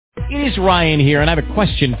It is Ryan here, and I have a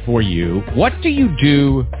question for you. What do you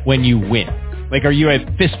do when you win? Like, are you a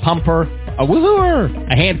fist pumper, a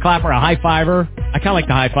woohooer, a hand clapper, a high fiver? I kind of like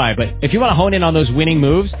the high five, but if you want to hone in on those winning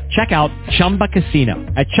moves, check out Chumba Casino.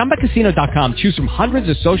 At ChumbaCasino.com, choose from hundreds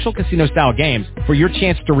of social casino-style games for your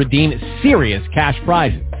chance to redeem serious cash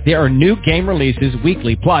prizes. There are new game releases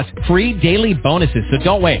weekly, plus free daily bonuses, so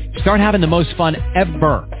don't wait. Start having the most fun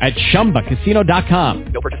ever at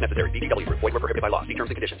ChumbaCasino.com. No purchase necessary. VGW. Void where prohibited by law. See terms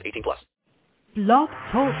and conditions. 18+. Blog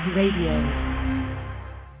Talk Radio.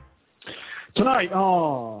 Tonight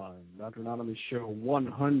on Dr. Anonymous Show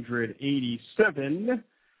 187,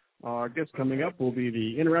 our guest coming up will be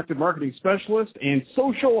the Interactive Marketing Specialist and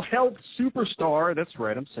Social Health Superstar. That's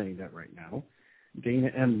right, I'm saying that right now.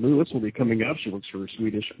 Dana M. Lewis will be coming up. She works for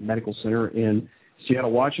Swedish Medical Center in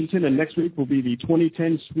Seattle, Washington. And next week will be the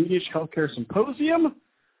 2010 Swedish Healthcare Symposium.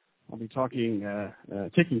 I'll be taking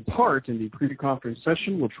part in the pre-conference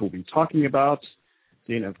session, which we'll be talking about.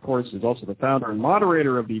 Dana, of course, is also the founder and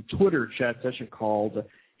moderator of the Twitter chat session called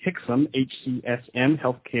HCSM, HCSM,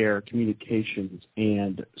 Healthcare Communications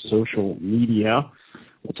and Social Media.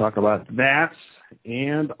 We'll talk about that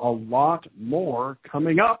and a lot more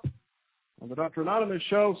coming up on the Dr. Anonymous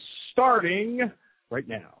Show, starting right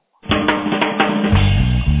now.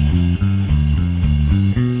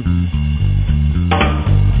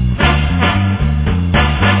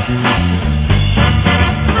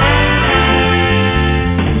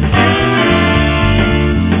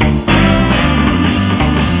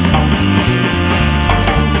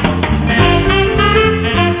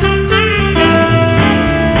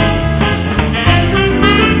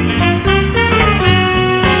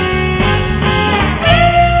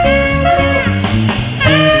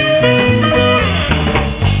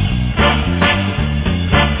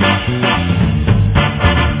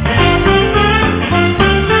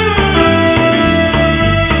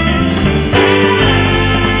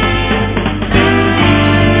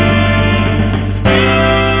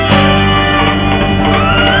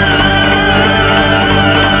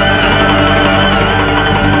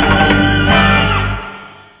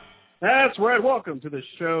 Welcome to the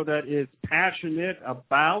show that is passionate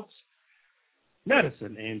about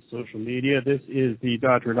medicine and social media. This is the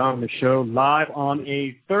Dr. Anonymous Show live on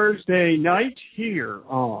a Thursday night here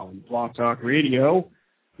on Blog Talk Radio.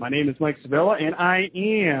 My name is Mike Savella, and I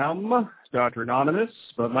am Dr. Anonymous.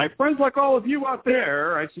 But my friends, like all of you out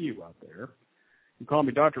there, I see you out there. You call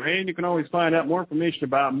me Dr. A, and you can always find out more information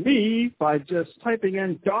about me by just typing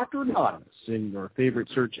in Dr. Anonymous in your favorite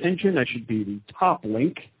search engine. That should be the top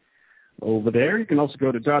link over there. You can also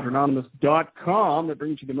go to dranonymous.com. That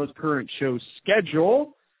brings you the most current show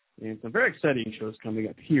schedule and some very exciting shows coming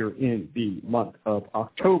up here in the month of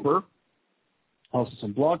October. Also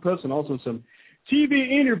some blog posts and also some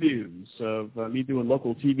TV interviews of me doing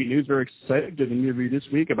local TV news. Very excited. Did an interview this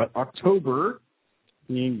week about October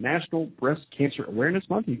being National Breast Cancer Awareness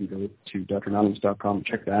Month. You can go to dranonymous.com and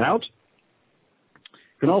check that out.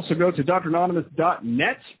 You can also go to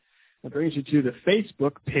dranonymous.net. That brings you to the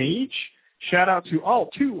Facebook page. Shout out to all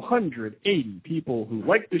 280 people who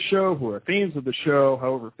like the show, who are fans of the show.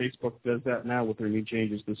 However, Facebook does that now with their new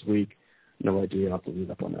changes this week. No idea. I'll have to read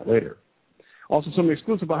up on that later. Also, some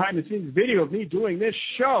exclusive behind-the-scenes video of me doing this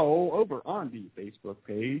show over on the Facebook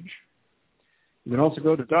page. You can also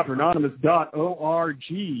go to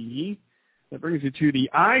dranonymous.org. That brings you to the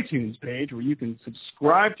iTunes page where you can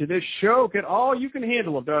subscribe to this show. Get all you can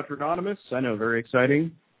handle of Dr. Anonymous. I know, very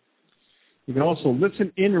exciting. You can also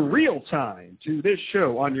listen in real time to this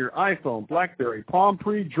show on your iPhone, BlackBerry, Palm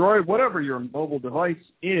Pre, Droid, whatever your mobile device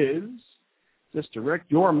is. Just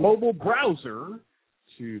direct your mobile browser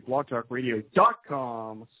to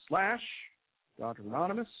blogtalkradio.com/Dr.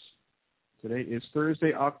 Anonymous. Today is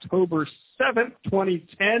Thursday, October 7th,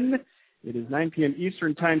 2010. It is 9 p.m.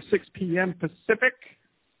 Eastern Time, 6 p.m. Pacific.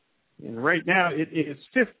 And right now it is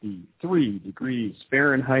 53 degrees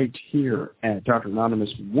Fahrenheit here at Dr.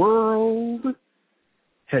 Anonymous World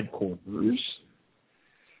Headquarters.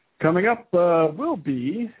 Coming up will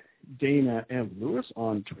be Dana M. Lewis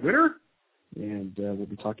on Twitter, and we'll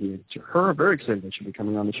be talking to her. Very excited that she'll be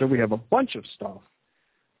coming on the show. We have a bunch of stuff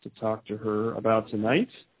to talk to her about tonight.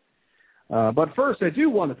 But first, I do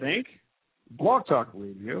want to thank Blog Talk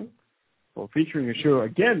Radio for featuring a show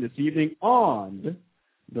again this evening on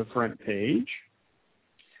the front page.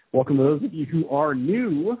 Welcome to those of you who are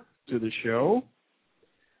new to the show.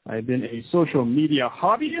 I've been a social media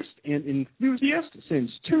hobbyist and enthusiast since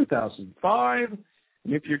 2005.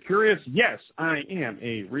 And if you're curious, yes, I am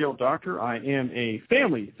a real doctor. I am a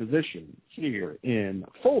family physician here in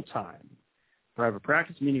full-time private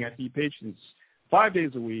practice, meaning I see patients 5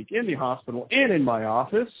 days a week in the hospital and in my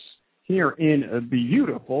office here in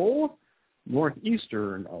beautiful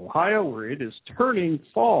northeastern Ohio, where it is turning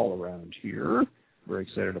fall around here. Very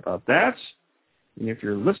excited about that. And if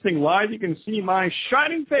you're listening live, you can see my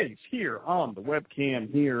shining face here on the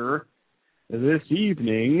webcam here this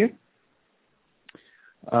evening.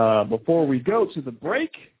 Before we go to the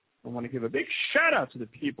break, I want to give a big shout-out to the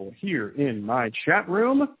people here in my chat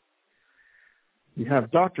room. We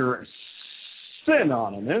have Dr.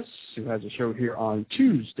 Synonymous, who has a show here on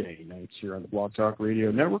Tuesday nights here on the Blog Talk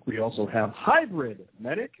Radio Network. We also have Hybrid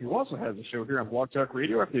Medic, who also has a show here on Blog Talk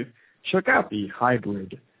Radio. You have to check out the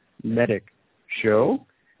Hybrid Medic show,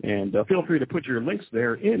 and feel free to put your links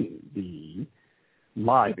there in the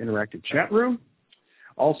live interactive chat room.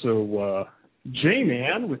 Also,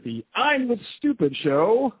 J-Man with the I'm With Stupid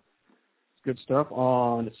show. Good stuff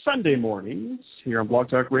on Sunday mornings here on Blog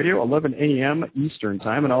Talk Radio, 11 a.m. Eastern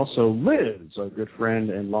Time. And also Liz, our good friend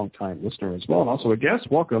and longtime listener as well, and also a guest.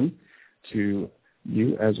 Welcome to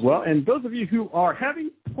you as well. And those of you who are having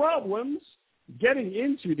problems getting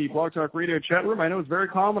into the Blog Talk Radio chat room, I know it's very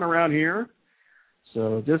common around here,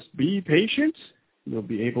 so just be patient. You'll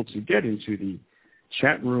be able to get into the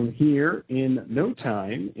chat room here in no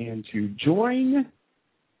time and to join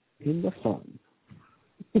in the fun.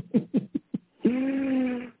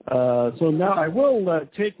 So now I will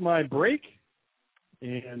take my break,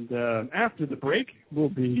 and after the break will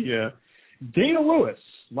be Dana Lewis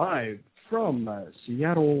live from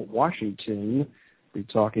Seattle, Washington. We'll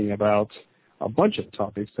be talking about a bunch of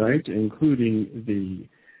topics tonight, including the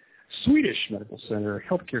Swedish Medical Center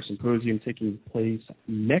Healthcare Symposium taking place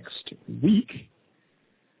next week.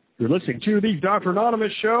 You're listening to the Dr.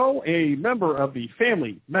 Anonymous Show, a member of the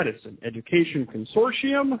Family Medicine Education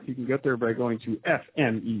Consortium. You can get there by going to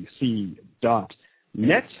fmec.net,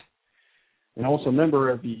 and also a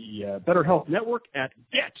member of the Better Health Network at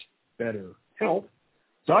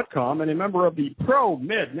getbetterhealth.com, and a member of the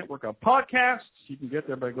ProMed Network of podcasts. You can get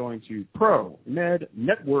there by going to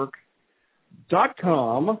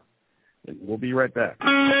promednetwork.com, and we'll be right back.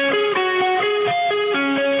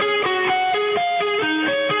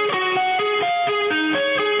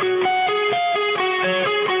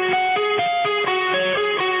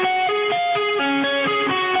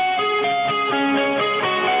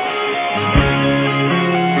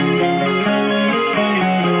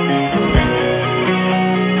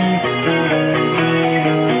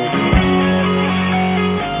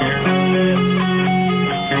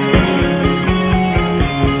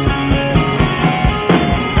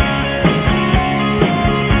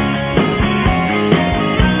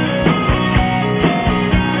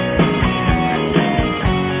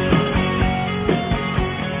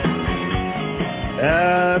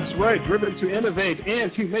 Driven to innovate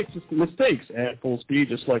and to make mistakes at full speed,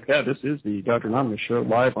 just like that. This is the Dr. Anonymous Show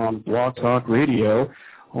live on Blog Talk Radio.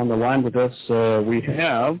 On the line with us, we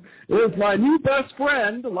have is my new best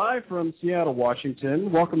friend live from Seattle,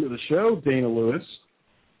 Washington. Welcome to the show, Dana Lewis.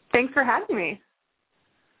 Thanks for having me.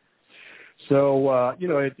 So,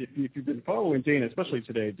 if you've been following Dana, especially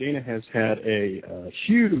today, Dana has had a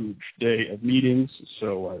huge day of meetings.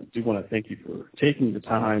 So I do want to thank you for taking the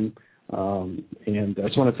time. And I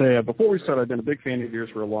just want to say, before we start, I've been a big fan of yours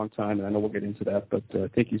for a long time, and I know we'll get into that, but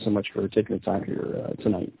thank you so much for taking the time here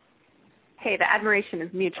tonight. Hey, the admiration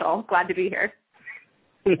is mutual. Glad to be here.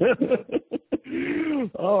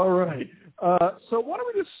 All right. So why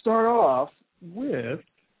don't we just start off with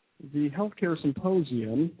the Healthcare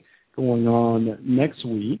Symposium going on next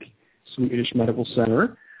week, Swedish Medical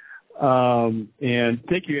Center. And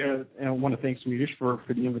thank you, and I want to thank Swedish for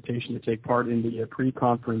the invitation to take part in the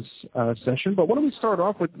pre-conference session. But why don't we start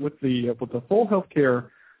off with the full healthcare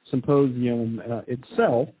symposium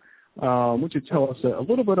itself? Would you tell us a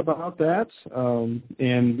little bit about that,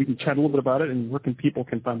 and we can chat a little bit about it, and where people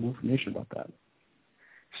can find more information about that?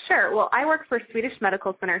 Sure. Well, I work for Swedish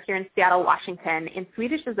Medical Center here in Seattle, Washington, and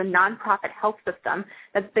Swedish is a nonprofit health system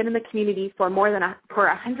that's been in the community for more than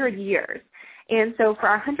 100 years. And so for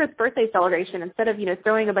our 100th birthday celebration, instead of,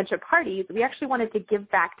 throwing a bunch of parties, we actually wanted to give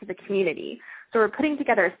back to the community. So we're putting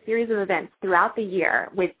together a series of events throughout the year,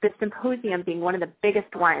 with the symposium being one of the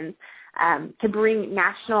biggest ones, to bring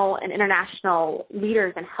national and international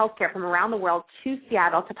leaders in healthcare from around the world to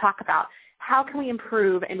Seattle to talk about how can we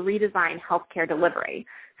improve and redesign healthcare delivery.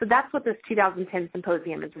 So that's what this 2010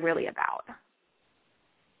 symposium is really about.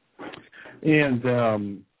 And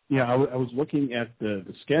I was looking at the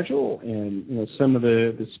schedule and some of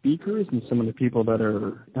the speakers and some of the people that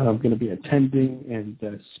are going to be attending and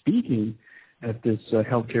speaking at this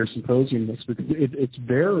healthcare symposium next week. It's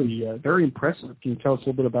very very impressive. Can you tell us a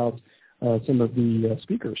little bit about some of the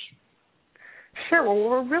speakers? Sure. Well,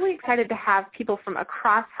 we're really excited to have people from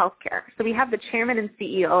across healthcare. So we have the chairman and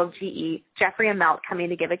CEO of GE, Jeffrey Immelt, coming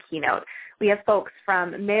to give a keynote. We have folks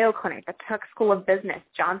from Mayo Clinic, the Tuck School of Business,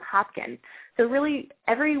 Johns Hopkins. So really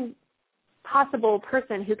every possible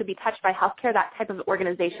person who could be touched by healthcare, that type of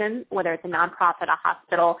organization, whether it's a nonprofit, a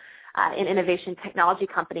hospital, an innovation technology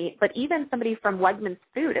company, but even somebody from Wegmans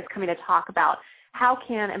Food is coming to talk about how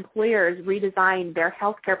can employers redesign their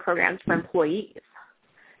healthcare programs for employees.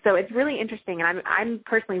 So it's really interesting, and I'm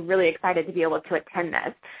personally really excited to be able to attend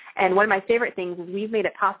this. And one of my favorite things is we've made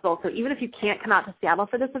it possible. So even if you can't come out to Seattle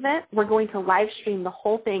for this event, we're going to live stream the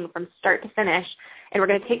whole thing from start to finish, and we're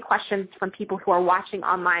going to take questions from people who are watching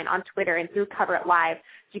online on Twitter and through Cover It Live,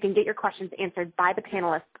 so you can get your questions answered by the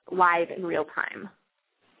panelists live in real time.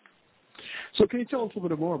 So can you tell us a little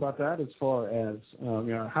bit more about that as far as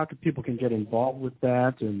how people can get involved with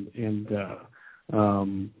that and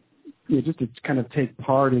just to kind of take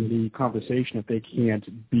part in the conversation if they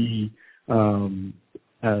can't be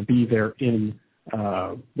there in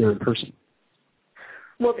person?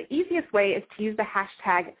 Well, the easiest way is to use the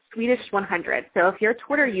hashtag Swedish100. So if you're a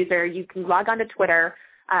Twitter user, you can log on to Twitter,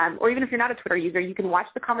 or even if you're not a Twitter user, you can watch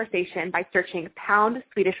the conversation by searching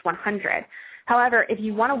 #Swedish100. However, if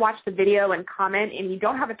you want to watch the video and comment and you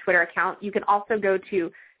don't have a Twitter account, you can also go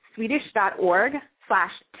to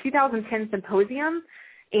Swedish.org/2010symposium,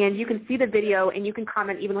 and you can see the video and you can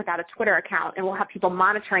comment even without a Twitter account, and we'll have people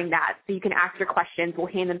monitoring that so you can ask your questions. We'll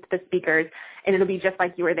hand them to the speakers, and it'll be just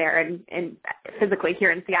like you were there and physically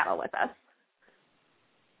here in Seattle with us.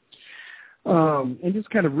 And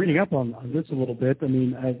just kind of reading up on this a little bit, I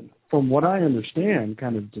mean, from what I understand,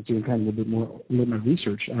 kind of just doing kind of a little bit more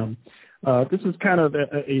research, this is kind of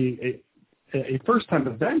a first-time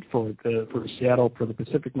event for Seattle, for the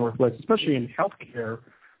Pacific Northwest, especially in healthcare,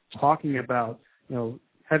 talking about,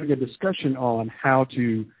 having a discussion on how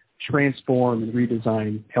to transform and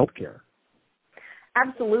redesign healthcare.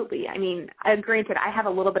 Absolutely. I mean, granted, I have a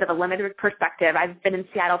little bit of a limited perspective. I've been in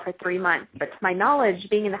Seattle for 3 months, but to my knowledge,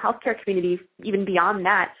 being in the healthcare community, even beyond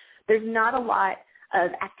that, there's not a lot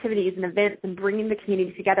of activities and events and bringing the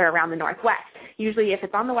community together around the Northwest. Usually if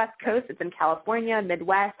it's on the West Coast, it's in California,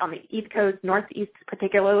 Midwest, on the East Coast, Northeast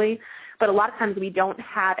particularly. But a lot of times we don't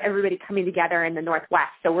have everybody coming together in the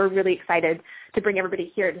Northwest. So we're really excited to bring everybody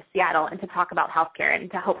here to Seattle and to talk about healthcare and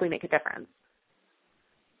to hopefully make a difference.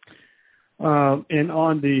 And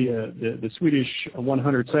on the Swedish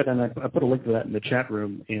 100 site, and I put a link to that in the chat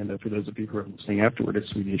room, and for those of you who are listening afterward, it's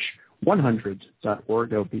Swedish100.org.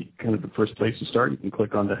 That'll be kind of the first place to start. You can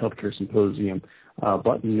click on the Healthcare Symposium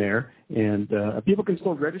button there, and people can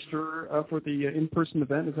still register for the in-person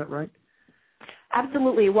event. Is that right?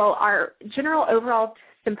 Absolutely. Well, our general overall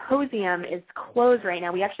symposium is closed right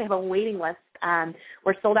now. We actually have a waiting list.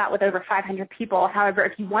 We're sold out with over 500 people. However,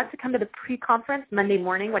 if you want to come to the pre-conference Monday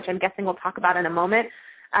morning, which I'm guessing we'll talk about in a moment,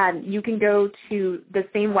 you can go to the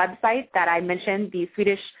same website that I mentioned, the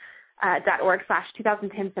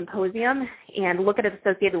Swedish.org/2010symposium, and look at an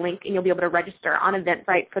associated link, and you'll be able to register on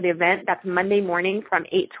Eventbrite for the event. That's Monday morning from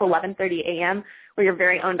 8 to 11:30 a.m., where your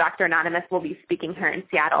very own Dr. Anonymous will be speaking here in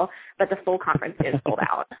Seattle, but the full conference is sold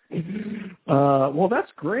out. Well,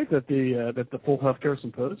 that's great that the full healthcare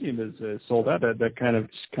symposium is sold out. That kind of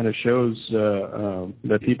shows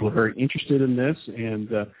that people are very interested in this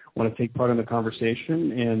and want to take part in the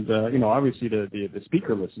conversation. And obviously the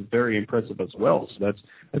speaker list is very impressive as well. So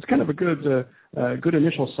that's kind of a good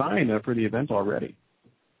initial sign for the event already.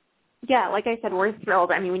 Yeah, like I said, we're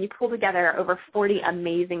thrilled. I mean, when you pull together over 40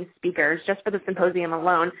 amazing speakers just for the symposium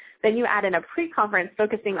alone, then you add in a pre-conference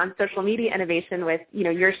focusing on social media innovation with,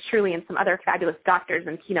 yours truly and some other fabulous doctors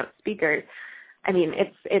and keynote speakers. I mean,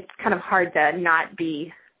 it's kind of hard to not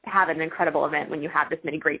have an incredible event when you have this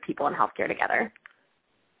many great people in healthcare together.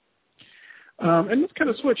 And let's kind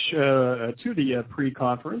of switch to the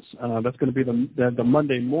pre-conference. That's going to be the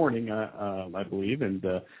Monday morning, I believe, and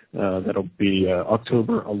that'll be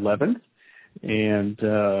October 11th. And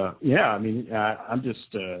I'm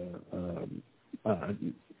just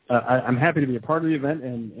I'm happy to be a part of the event,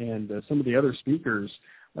 and some of the other speakers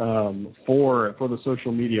for the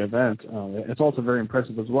social media event. It's also very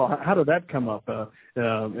impressive as well. How did that come up?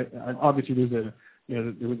 Obviously,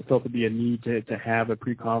 there was felt to be a need to have a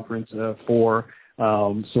pre-conference for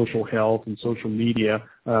social health and social media,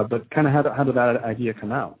 but kind of how did that idea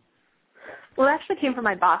come out? Well, it actually came from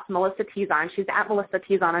my boss, Melissa Tizon. She's at Melissa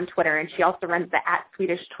Tizon on Twitter, and she also runs the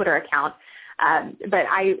 @Swedish Twitter account. But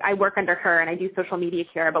I work under her, and I do social media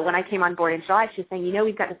here. But when I came on board in July, she was saying,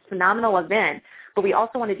 we've got this phenomenal event, but we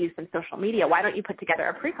also want to do some social media. Why don't you put together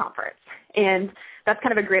a pre-conference? And that's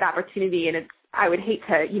kind of a great opportunity, and I would hate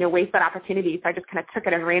to, waste that opportunity, so I just kind of took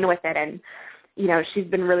it and ran with it. And she's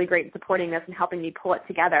been really great in supporting this and helping me pull it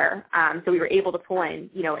together. So we were able to pull in,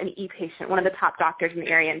 an e-patient, one of the top doctors in the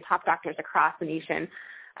area and top doctors across the nation,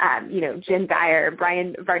 Jen Dyer,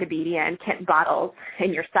 Brian Vardabedian, Kent Bottles,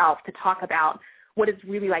 and yourself to talk about what it's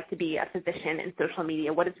really like to be a physician in social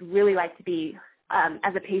media, what it's really like to be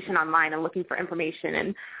as a patient online and looking for information,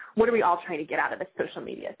 and what are we all trying to get out of this social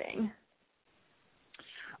media thing?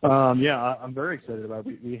 I'm very excited about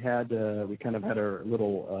it. We kind of had our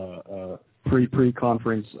little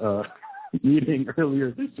pre-conference meeting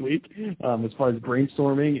earlier this week as far as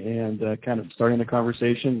brainstorming and kind of starting the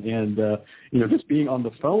conversation, and just being on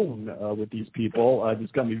the phone with these people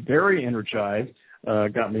just got me very energized,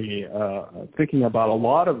 got me thinking about a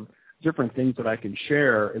lot of different things that I can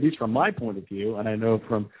share, at least from my point of view, and I know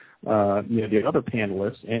from the other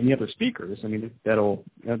panelists and the other speakers. I mean, that'll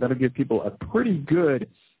give people a pretty good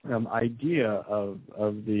idea of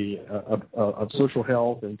social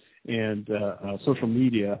health and social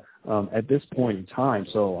media at this point in time.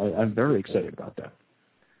 So I'm very excited about that.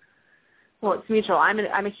 Well, it's mutual. I'm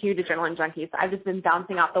a huge adrenaline junkie, so I've just been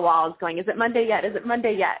bouncing off the walls going, is it Monday yet? Is it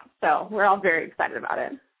Monday yet? So we're all very excited about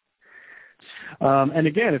it. And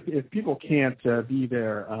again, if people can't be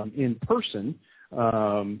there in person,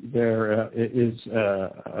 there is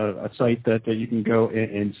a site that you can go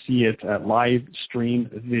and see it live stream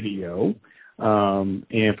video.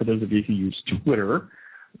 And for those of you who use Twitter,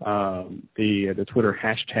 the Twitter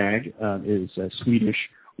hashtag is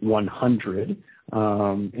Swedish100.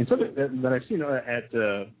 And something that I've seen at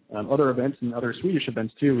other events and other Swedish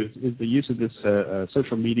events too is the use of this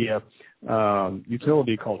social media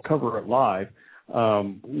utility called Cover It Live,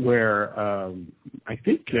 where I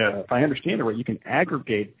think, if I understand it right, you can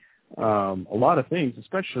aggregate a lot of things,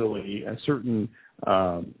 especially a certain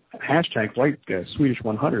hashtags like Swedish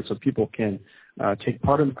 100, so people can take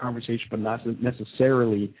part in the conversation but not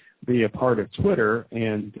necessarily be a part of Twitter.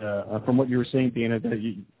 And from what you were saying, Dana,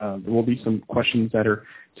 that there will be some questions that are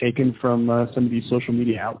taken from some of these social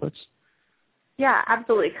media outlets. Yeah,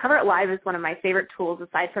 absolutely. Cover It Live is one of my favorite tools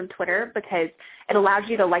aside from Twitter because it allows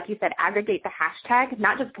you to, like you said, aggregate the hashtag,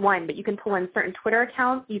 not just one, but you can pull in certain Twitter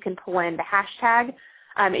accounts, you can pull in the hashtag,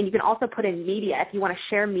 and you can also put in media if you want to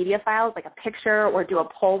share media files like a picture or do a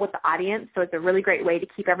poll with the audience. So it's a really great way to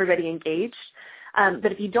keep everybody engaged.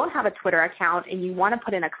 But if you don't have a Twitter account and you want to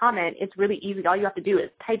put in a comment, it's really easy. All you have to do is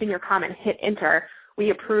type in your comment, hit enter, we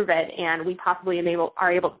approve it, and we possibly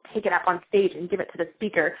are able to take it up on stage and give it to the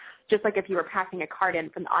speaker, just like if you were passing a card in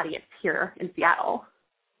from the audience here in Seattle.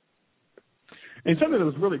 And something that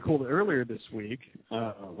was really cool that earlier this week,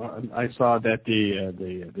 I saw that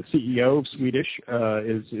the CEO of Swedish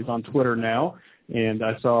is on Twitter now, and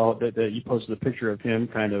I saw that you posted a picture of him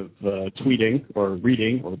kind of tweeting or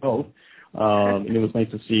reading or both. And it was nice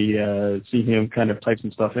to see him kind of type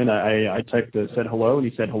some stuff in. I typed said hello, and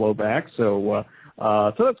he said hello back. So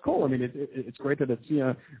that's cool. I mean, it's great that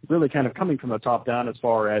it's really kind of coming from the top down as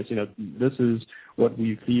far as this is what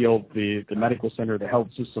we feel the medical center, the health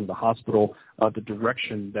system, the hospital, the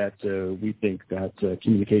direction that we think that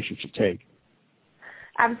communication should take.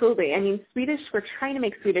 Absolutely. I mean, we're trying to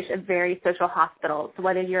make Swedish a very social hospital. So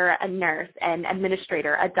whether you're a nurse, an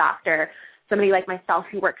administrator, a doctor, somebody like myself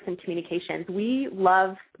who works in communications, we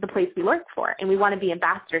love the place we work for, and we want to be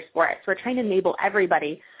ambassadors for it. So we're trying to enable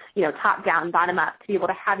everybody, top down, bottom up, to be able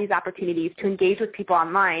to have these opportunities to engage with people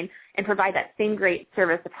online and provide that same great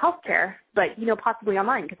service of healthcare, but, possibly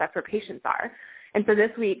online because that's where patients are. And so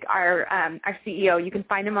this week, our CEO, you can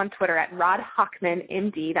find him on Twitter at Rod Hochman,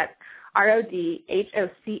 MD, that's RodHochman,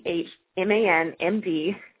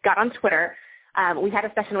 MD, got on Twitter. We had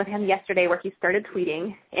a session with him yesterday where he started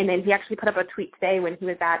tweeting, and then he actually put up a tweet today when he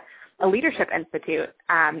was at a leadership institute.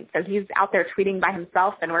 So he's out there tweeting by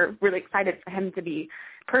himself, and we're really excited for him to be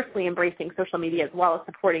personally embracing social media as well as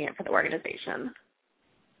supporting it for the organization.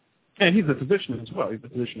 And he's a physician as well. He's a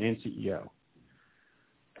physician and CEO.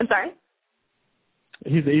 I'm sorry?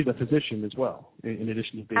 He's a physician as well, in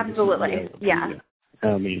addition to being absolutely, CEO. yeah.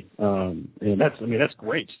 And that's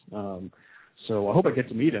great. So I hope I get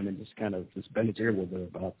to meet him and just bend his ear a little bit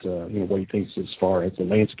about what he thinks as far as the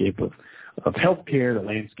landscape of healthcare, the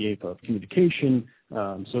landscape of communication,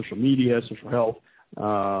 social media, social health.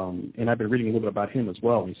 And I've been reading a little bit about him as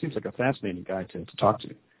well. He seems like a fascinating guy to talk to.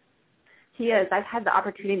 He is. I've had the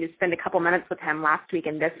opportunity to spend a couple minutes with him last week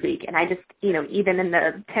and this week, and I just, even in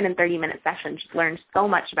the 10 and 30-minute session, just learned so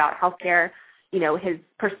much about healthcare, his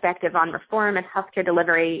perspective on reform and healthcare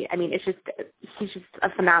delivery. I mean, he's just a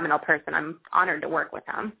phenomenal person. I'm honored to work with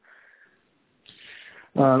him.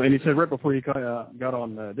 And he said right before you got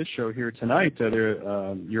on this show here tonight,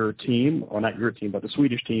 your team, or not your team, but the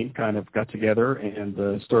Swedish team kind of got together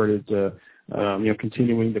and started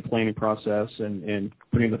continuing the planning process and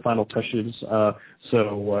putting the final touches.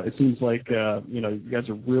 So it seems like you guys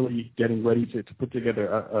are really getting ready to put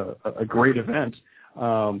together a great event.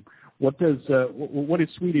 What does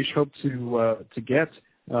Swedish hope to get?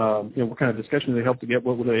 What kind of discussion do they hope to get?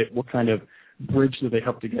 What kind of bridge do they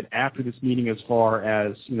hope to get after this meeting, as far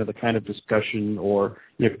as the kind of discussion or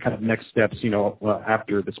kind of next steps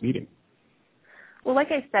after this meeting? Well,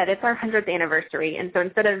 like I said, it's our 100th anniversary, and so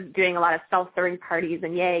instead of doing a lot of self-serving parties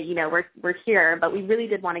and yay, we're here, but we really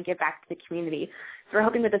did want to give back to the community. So we're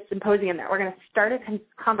hoping with this symposium that we're going to start a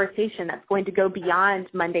conversation that's going to go beyond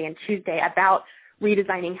Monday and Tuesday about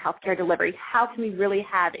redesigning healthcare delivery. How can we really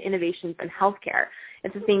have innovations in healthcare?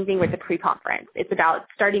 It's the same thing with the pre-conference. It's about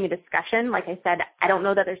starting a discussion. Like I said, I don't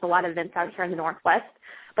know that there's a lot of events out here in the Northwest,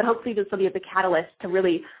 but hopefully this will be the catalyst to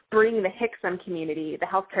really bring the HCSM community, the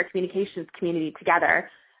healthcare communications community, together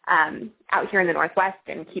out here in the Northwest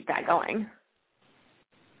and keep that going.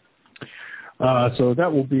 So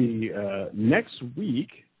that will be next week,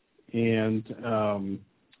 and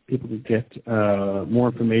people can get more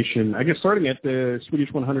information, I guess, starting at the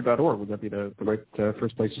Swedish100.org. Would that be the right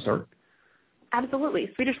first place to start? Absolutely.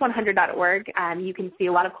 Swedish100.org. You can see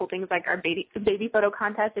a lot of cool things like our baby photo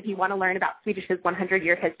contest. If you want to learn about Swedish's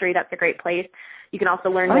 100-year history, that's a great place. You can also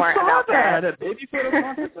learn more about that. A baby photo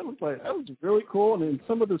contest. That was really cool. And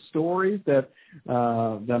some of the stories that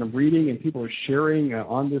I'm reading and people are sharing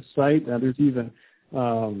on this site. There's even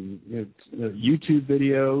YouTube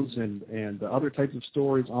videos and other types of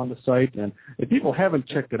stories on the site. And if people haven't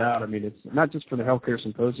checked it out, I mean, it's not just for the Healthcare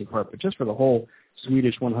Symposium part, but just for the whole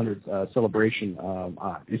Swedish 100 celebration.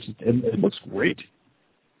 It looks great.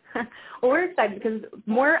 Well, we're excited because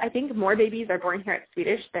I think more babies are born here at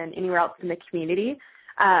Swedish than anywhere else in the community.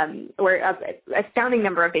 Or an astounding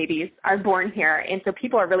number of babies are born here, and so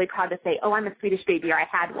people are really proud to say, "Oh, I'm a Swedish baby," or "I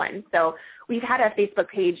had one." So we've had a Facebook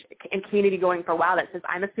page and community going for a while that says,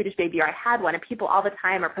 "I'm a Swedish baby," or "I had one," and people all the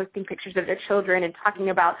time are posting pictures of their children and talking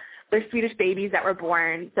about their Swedish babies that were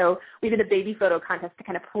born. So we did a baby photo contest to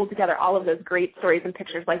kind of pull together all of those great stories and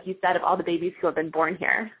pictures, like you said, of all the babies who have been born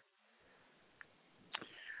here.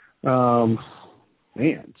 So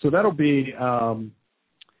that'll be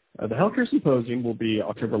the Healthcare Symposium will be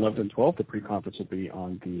October 11th and 12th. The pre-conference will be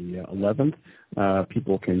on the 11th.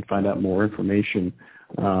 People can find out more information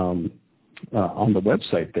on the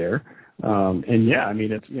website there. And yeah, I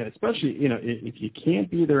mean, it's especially if you can't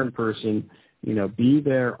be there in person, be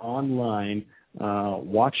there online.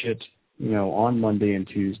 Watch it, on Monday and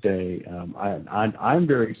Tuesday. I'm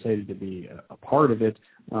very excited to be a part of it.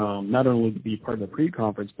 Not only to be part of the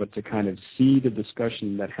pre-conference, but to kind of see the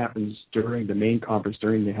discussion that happens during the main conference,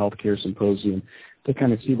 during the Healthcare Symposium, to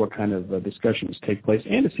kind of see what kind of discussions take place,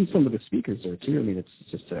 and to see some of the speakers there too. I mean, it's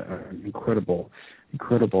just an incredible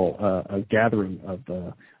gathering of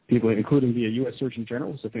people, including the U.S. Surgeon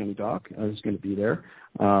General, who's a family doc, who's going to be there,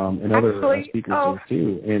 and other speakers there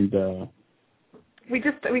too. And we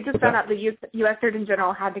just found out the U.S. Surgeon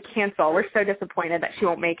General had to cancel. We're so disappointed that she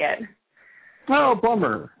won't make it. Oh,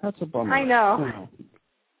 bummer. That's a bummer. I know.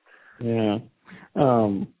 Yeah.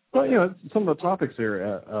 But, some of the topics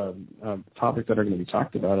there, topics that are going to be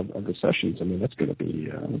talked about of the sessions, I mean, that's going to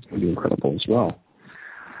be incredible as well.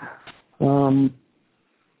 I'm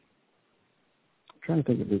trying to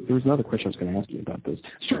think if there was another question I was going to ask you about this.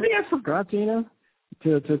 Surely I forgot, Dana,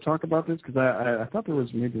 to talk about this, because I thought there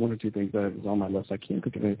was maybe one or two things that was on my list. I can't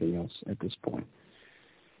think of anything else at this point.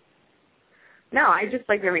 No, I just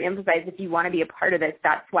like to reemphasize, if you want to be a part of this,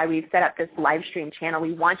 that's why we've set up this live stream channel.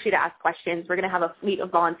 We want you to ask questions. We're going to have a fleet of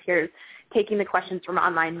volunteers taking the questions from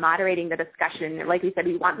online, moderating the discussion. Like we said,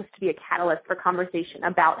 we want this to be a catalyst for conversation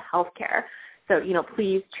about healthcare. So,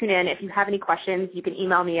 please tune in. If you have any questions, you can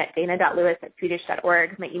email me at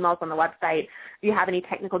dana.lewis@swedish.org. My email's on the website. If you have any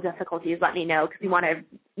technical difficulties, let me know, because we want to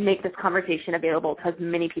make this conversation available to as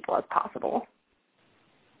many people as possible.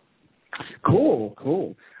 Cool.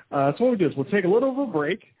 So what we'll do is we'll take a little of a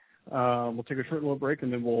break. We'll take a short little break,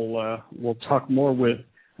 and then we'll talk more with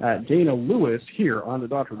Dana Lewis here on the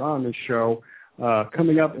Dr. Anonymous Show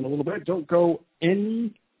coming up in a little bit. Don't go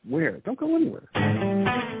anywhere.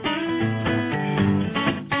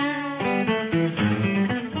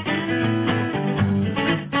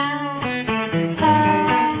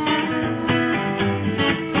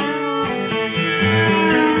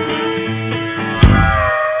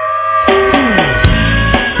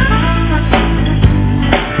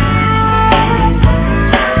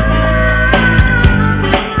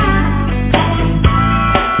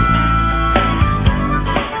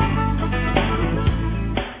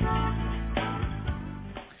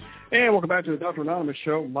 back to the Dr. Anonymous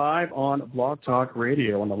Show live on Blog Talk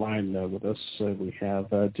Radio. On the line with us, we have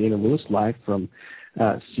Dana Lewis live from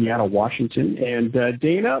Seattle, Washington. And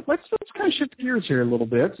Dana, let's kind of shift gears here a little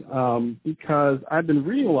bit because I've been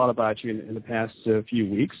reading a lot about you in the past few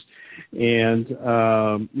weeks. And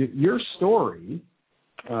your story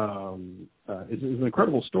is an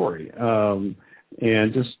incredible story.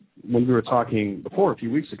 And just when we were talking before a few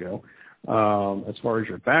weeks ago, as far as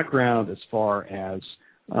your background, as far as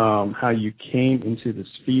how you came into this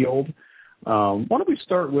field, why don't we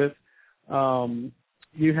start with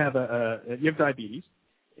you have diabetes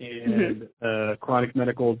and chronic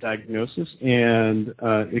medical diagnosis, and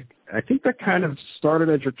I think that kind of started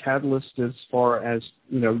as your catalyst as far as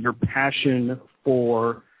your passion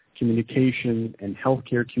for communication and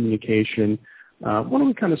healthcare communication. Why don't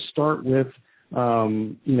we kind of start with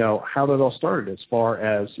how that all started as far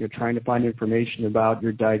as trying to find information about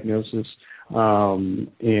your diagnosis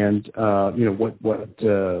and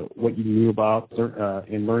what you knew about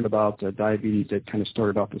and learned about diabetes that kind of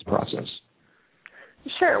started off this process.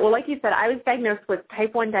 Sure. Well, like you said, I was diagnosed with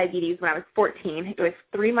type 1 diabetes when I was 14. It was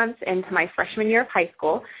 3 months into my freshman year of high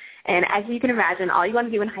school. And as you can imagine, all you want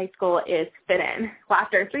to do in high school is fit in. Well,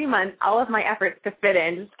 after 3 months, all of my efforts to fit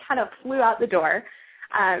in just kind of flew out the door.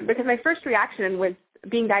 Because my first reaction was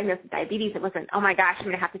being diagnosed with diabetes. It wasn't, oh my gosh, I'm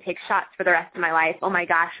going to have to take shots for the rest of my life. Oh my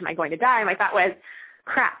gosh, am I going to die? My thought was,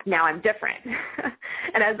 crap, now I'm different.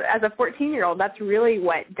 And as a 14-year-old, that's really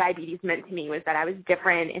what diabetes meant to me, was that I was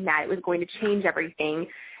different and that it was going to change everything.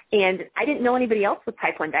 And I didn't know anybody else with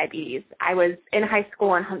type 1 diabetes. I was in high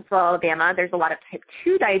school in Huntsville, Alabama. There's a lot of type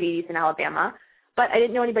 2 diabetes in Alabama, but I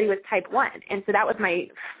didn't know anybody with type 1. And so that was my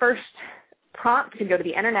first prompt to go to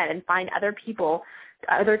the internet and find other people,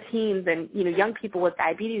 other teens and young people with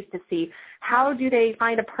diabetes, to see how do they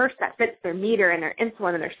find a purse that fits their meter and their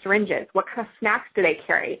insulin and their syringes. What kind of snacks do they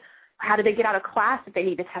carry? How do they get out of class if they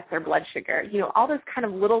need to test their blood sugar? All those kind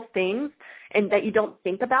of little things and that you don't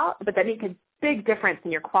think about, but that make a big difference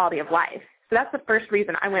in your quality of life. So that's the first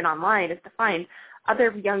reason I went online, is to find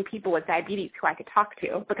other young people with diabetes who I could talk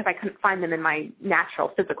to, because I couldn't find them in my natural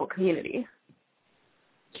physical community.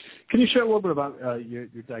 Can you share a little bit about your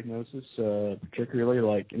diagnosis, particularly?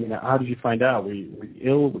 How did you find out? Were you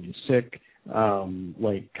ill? Were you sick? How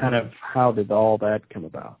did all that come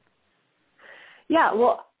about? Yeah,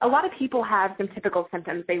 well, a lot of people have some typical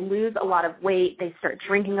symptoms. They lose a lot of weight. They start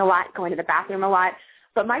drinking a lot, going to the bathroom a lot.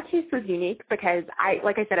 But my case was unique because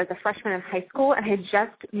like I said, as a freshman in high school, and I had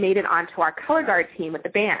just made it onto our color guard team with the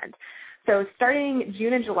band. So starting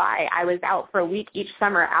June and July, I was out for a week each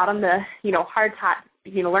summer out on the, hard top,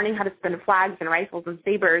 learning how to spin flags and rifles and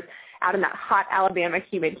sabers out in that hot Alabama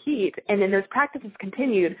humid heat. And then those practices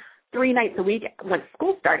continued 3 nights a week when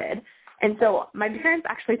school started. And so my parents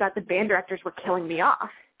actually thought the band directors were killing me off.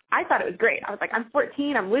 I thought it was great. I was like, I'm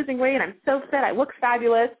 14, I'm losing weight, I'm so fit, I look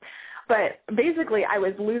fabulous. But basically I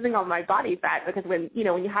was losing all my body fat, because when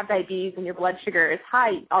you have diabetes and your blood sugar is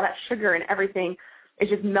high, all that sugar and everything is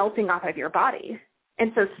just melting off of your body.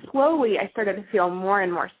 And so slowly I started to feel more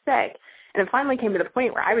and more sick. And it finally came to the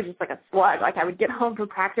point where I was just like a slug. Like, I would get home from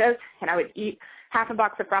practice and I would eat half a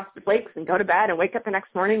box of Frosted Flakes and go to bed and wake up the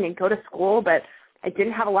next morning and go to school. But I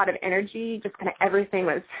didn't have a lot of energy. Just kind of everything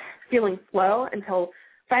was feeling slow, until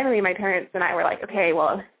finally my parents and I were like, okay,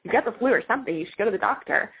 well, you got the flu or something. You should go to the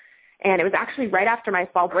doctor. And it was actually right after my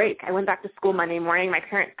fall break. I went back to school Monday morning. My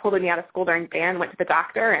parents pulled me out of school during band, went to the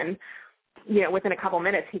doctor, and, within a couple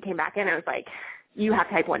minutes he came back in and was like, you have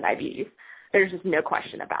type 1 diabetes. There's just no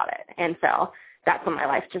question about it. And so that's when my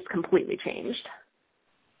life just completely changed.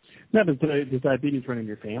 Now, does diabetes run in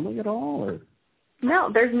your family at all? Or? No,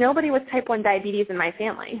 there's nobody with type 1 diabetes in my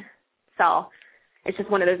family. So it's just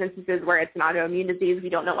one of those instances where it's an autoimmune disease. We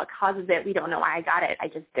don't know what causes it. We don't know why I got it. I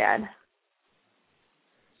just did.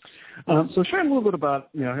 So share a little bit about,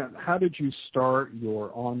 how did you start your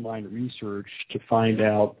online research to find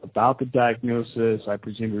out about the diagnosis? I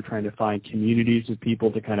presume you're trying to find communities of people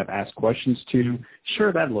to kind of ask questions to.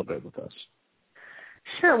 Share that a little bit with us.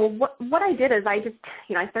 Sure. Well, what I did is I just,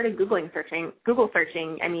 I started Google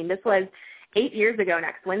searching. I mean, this was 8 years ago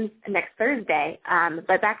next Thursday.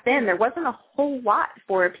 But back then there wasn't a whole lot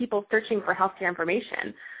for people searching for healthcare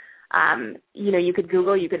information. You could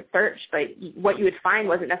Google, you could search, but what you would find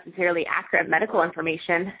wasn't necessarily accurate medical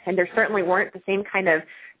information, and there certainly weren't the same kind of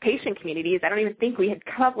patient communities. I don't even think we had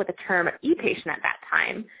come up with the term e-patient at that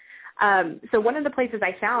time. So one of the places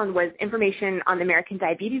I found was information on the American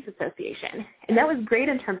Diabetes Association, and that was great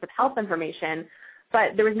in terms of health information,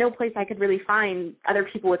 but there was no place I could really find other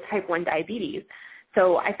people with type 1 diabetes.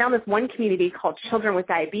 So I found this one community called Children with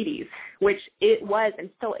Diabetes, which it was and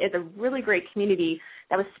still is a really great community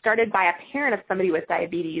that was started by a parent of somebody with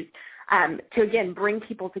diabetes to, again, bring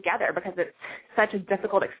people together because it's such a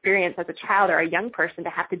difficult experience as a child or a young person to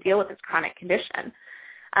have to deal with this chronic condition.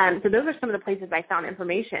 So those are some of the places I found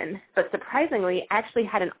information. But surprisingly, I actually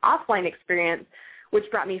had an offline experience which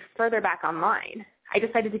brought me further back online. I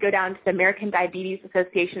decided to go down to the American Diabetes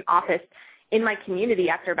Association office in my community.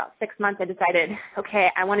 After about 6 months, I decided, okay,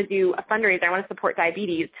 I want to do a fundraiser. I want to support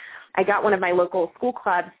diabetes. I got one of my local school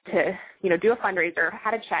clubs to, do a fundraiser,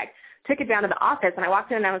 had a check, took it down to the office, and I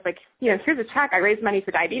walked in and I was like, here's a check. I raised money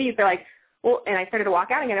for diabetes. They're like, well, and I started to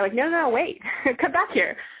walk out again. They're like, no, wait, come back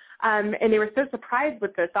here. And they were so surprised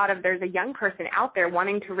with the thought of there's a young person out there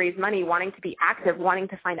wanting to raise money, wanting to be active, wanting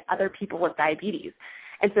to find other people with diabetes.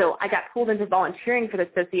 And so I got pulled into volunteering for the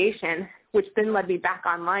association, which then led me back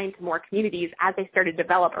online to more communities as they started to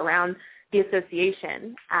develop around the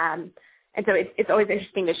association. And so it's always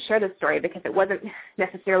interesting to share this story because it wasn't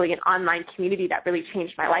necessarily an online community that really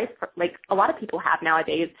changed my life like a lot of people have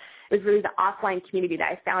nowadays. It was really the offline community that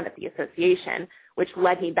I found at the association, which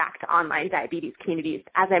led me back to online diabetes communities.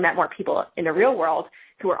 As I met more people in the real world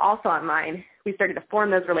who were also online, we started to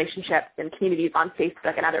form those relationships and communities on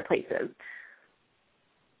Facebook and other places.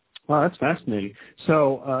 Wow, that's fascinating.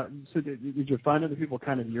 So, did you find other people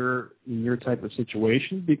kind of in your type of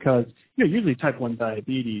situation? Because usually type 1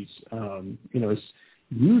 diabetes, is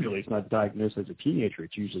usually it's not diagnosed as a teenager.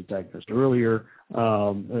 It's usually diagnosed earlier.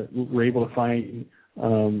 We're able to find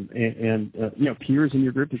peers in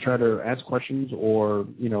your group to try to ask questions, or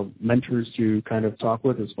mentors to kind of talk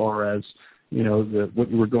with as far as what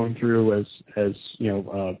you were going through as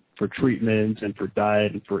for treatment and for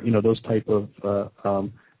diet and for those type of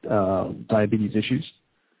diabetes issues?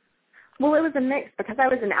 Well, it was a mix because I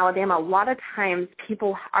was in Alabama. A lot of times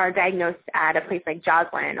people are diagnosed at a place like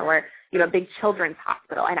Joslin or a big children's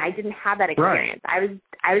hospital, and I didn't have that experience. Right.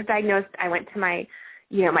 I was diagnosed. I went to my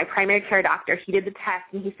my primary care doctor. He did the test,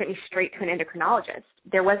 and he sent me straight to an endocrinologist.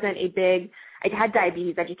 There wasn't a big – I had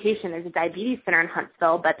diabetes education. There's a diabetes center in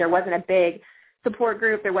Huntsville, but there wasn't a big support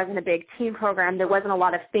group. There wasn't a big team program. There wasn't a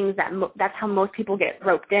lot of things that's how most people get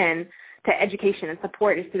roped in to education and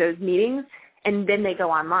support is through those meetings, and then they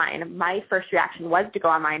go online. My first reaction was to go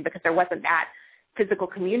online because there wasn't that physical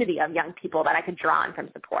community of young people that I could draw on from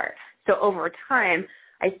support. So over time,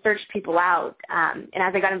 I searched people out, and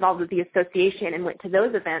as I got involved with the association and went to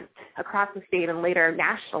those events across the state and later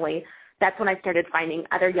nationally, that's when I started finding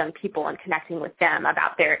other young people and connecting with them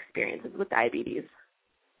about their experiences with diabetes.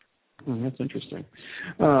 That's interesting.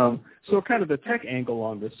 So kind of the tech angle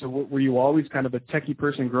on this. So were you always kind of a techie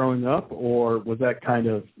person growing up, or was that kind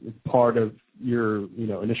of part of your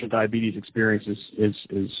initial diabetes experience is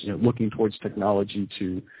looking towards technology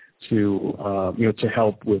to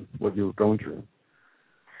help with what you were going through?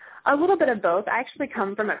 A little bit of both. I actually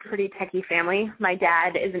come from a pretty techie family. My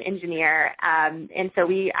dad is an engineer, and so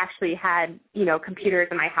we actually had, computers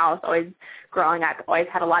in my house always growing up, always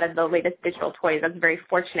had a lot of the latest digital toys. I was very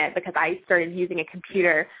fortunate because I started using a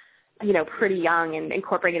computer, pretty young and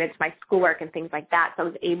incorporating it into my schoolwork and things like that. So I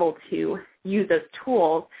was able to use those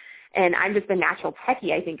tools. And I'm just a natural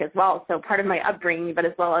techie, I think, as well. So part of my upbringing, but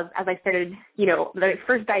as well as I started, the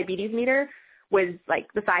first diabetes meter was like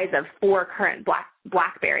the size of 4 current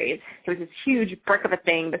Blackberries. It was this huge brick of a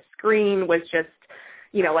thing. The screen was just,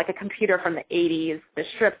 like a computer from the 80s. The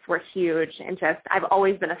strips were huge. And I've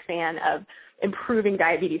always been a fan of improving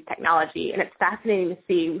diabetes technology. And it's fascinating to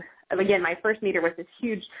see, again, my first meter was this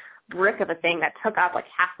huge brick of a thing that took up like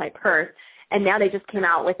half my purse. And now they just came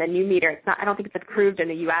out with a new meter. I don't think it's approved in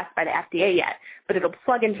the U.S. by the FDA yet, but it'll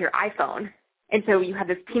plug into your iPhone. And so you have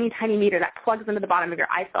this teeny tiny meter that plugs into the bottom of your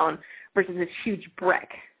iPhone versus this huge brick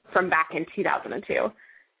from back in 2002.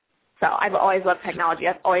 So I've always loved technology.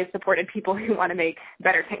 I've always supported people who want to make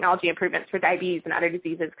better technology improvements for diabetes and other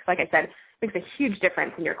diseases because, like I said, it makes a huge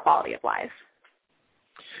difference in your quality of life.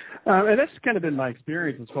 And that's kind of been my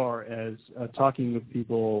experience as far as talking with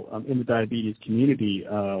people in the diabetes community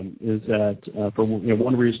is that for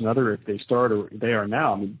one reason or another, if they start or they are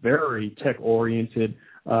now, very tech-oriented,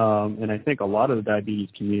 and I think a lot of the diabetes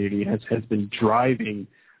community has been driving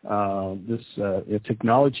this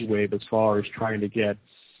technology wave as far as trying to get,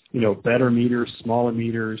 better meters, smaller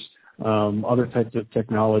meters, other types of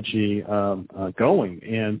technology going.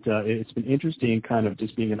 And it's been interesting kind of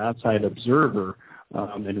just being an outside observer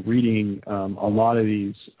and reading a lot of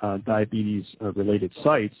these diabetes-related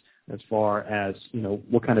sites as far as,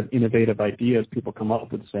 what kind of innovative ideas people come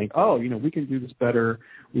up with saying, we can do this better,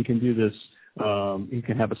 we can do this, you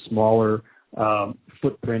can have a smaller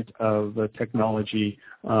footprint of technology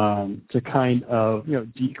to kind of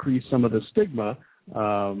decrease some of the stigma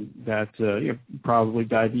that probably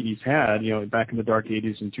diabetes had back in the dark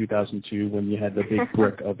 80s in 2002 when you had the big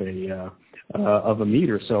brick of a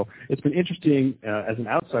meter. So it's been interesting as an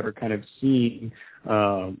outsider kind of seeing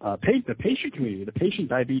the patient community, the patient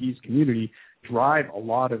diabetes community drive a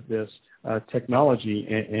lot of this technology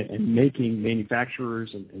and making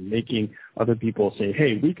manufacturers and making other people say,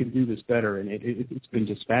 hey, we can do this better. And it's been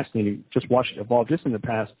just fascinating just watching it evolve just in the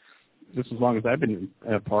past, just as long as I've been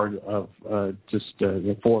a part of the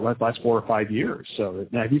last 4 or 5 years. So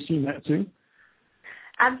have you seen that too?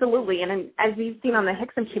 Absolutely. And as we've seen on the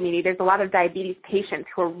HCSM community, there's a lot of diabetes patients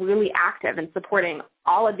who are really active in supporting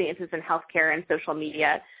all advances in healthcare and social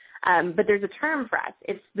media. But there's a term for us.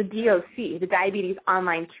 It's the DOC, the Diabetes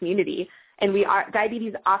Online Community. And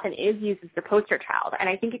diabetes often is used as the poster child. And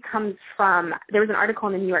I think it comes from, there was an article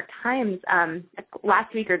in the New York Times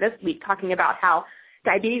last week or this week talking about how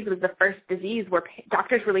diabetes was the first disease where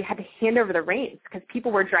doctors really had to hand over the reins because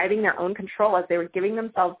people were driving their own control as they were giving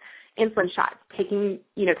themselves insulin shots,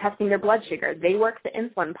 testing their blood sugar. They worked the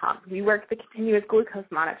insulin pump. We worked the continuous glucose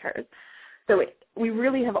monitors. So we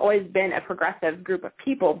really have always been a progressive group of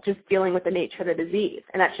people just dealing with the nature of the disease,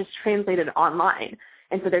 and that's just translated online.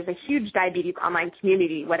 And so there's a huge diabetes online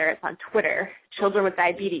community, whether it's on Twitter, Children with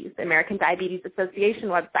Diabetes, the American Diabetes Association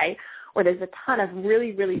website, or there's a ton of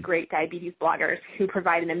really, really great diabetes bloggers who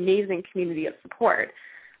provide an amazing community of support.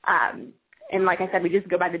 And like I said, we just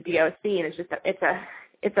go by the DOC, and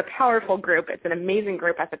it's a powerful group. It's an amazing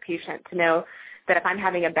group as a patient to know that if I'm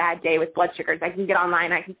having a bad day with blood sugars, I can get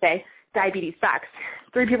online, I can say, diabetes sucks.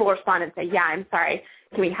 3 people respond and say, yeah, I'm sorry.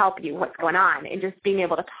 Can we help you? What's going on? And just being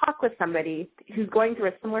able to talk with somebody who's going through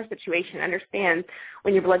a similar situation, understands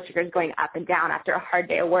when your blood sugar is going up and down after a hard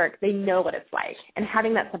day of work. They know what it's like. And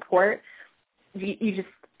having that support,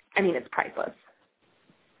 it's priceless.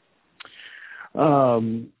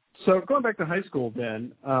 So going back to high school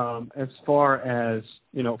then, as far as,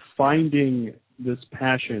 finding this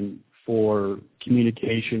passion for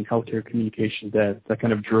communication, healthcare communication that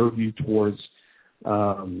kind of drove you towards,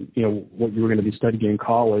 what you were going to be studying in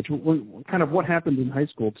college, what happened in high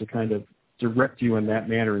school to kind of direct you in that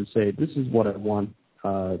manner and say, this is what I want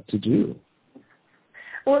to do?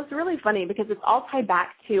 Well, it's really funny because it's all tied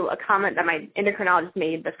back to a comment that my endocrinologist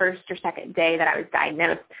made the first or second day that I was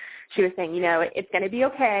diagnosed. She was saying, it's going to be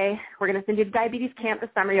okay. We're going to send you to diabetes camp this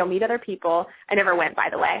summer. You'll meet other people. I never went, by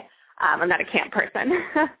the way. I'm not a camp person.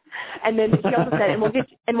 And then she also said, and we'll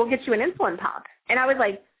get you an insulin pump. And I was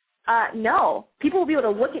like, no. People will be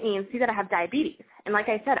able to look at me and see that I have diabetes. And like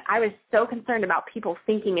I said, I was so concerned about people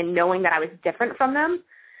thinking and knowing that I was different from them.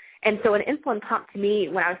 And so an insulin pump to me,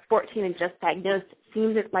 when I was 14 and just diagnosed,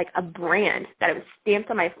 seemed like a brand that it was stamped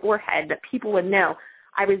on my forehead that people would know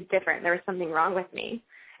I was different. There was something wrong with me.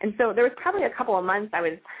 And so there was probably a couple of months I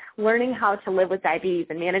was learning how to live with diabetes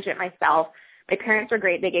and manage it myself. My parents were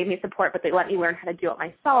great. They gave me support, but they let me learn how to do it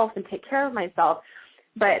myself and take care of myself.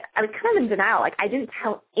 But I was kind of in denial. I didn't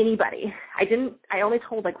tell anybody. I only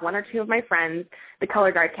told 1 or 2 of my friends, the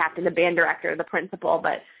color guard captain, the band director, the principal.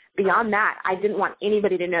 But beyond that, I didn't want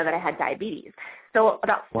anybody to know that I had diabetes. So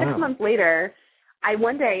about 6 months later,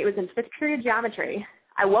 one day, it was in 5th period geometry.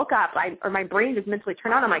 I woke up, my brain just mentally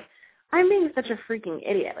turned on. I'm like, I'm being such a freaking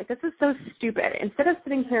idiot. This is so stupid. Instead of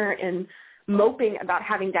sitting here and moping about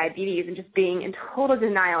having diabetes and just being in total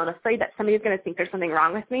denial and afraid that somebody's going to think there's something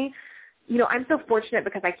wrong with me, I'm so fortunate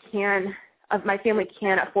because my family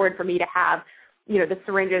can afford for me to have, the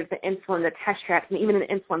syringes, the insulin, the test strips, and even an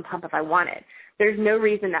insulin pump if I wanted. There's no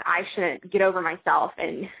reason that I shouldn't get over myself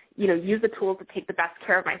and, use the tools to take the best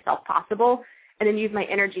care of myself possible, and then use my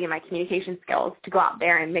energy and my communication skills to go out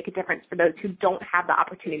there and make a difference for those who don't have the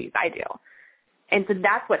opportunities I do. And so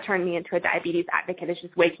that's what turned me into a diabetes advocate, is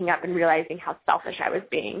just waking up and realizing how selfish I was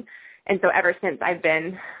being. And so ever since, I've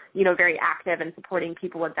been, very active in supporting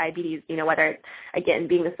people with diabetes, whether it's, again,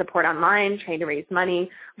 being the support online, trying to raise money,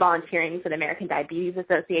 volunteering for the American Diabetes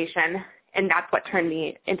Association. And that's what turned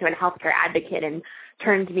me into a healthcare advocate and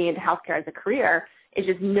turned me into healthcare as a career, is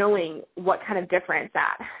just knowing what kind of difference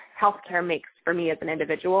that healthcare makes for me as an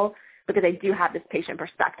individual, because I do have this patient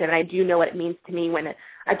perspective, and I do know what it means to me when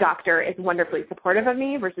a doctor is wonderfully supportive of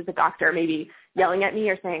me versus a doctor maybe yelling at me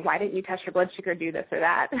or saying, why didn't you test your blood sugar, do this or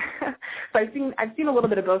that? So I've seen a little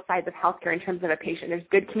bit of both sides of healthcare in terms of a patient. There's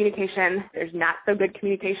good communication. There's not so good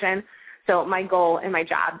communication. So my goal in my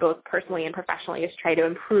job, both personally and professionally, is try to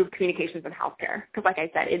improve communications in healthcare, because like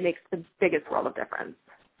I said, it makes the biggest world of difference.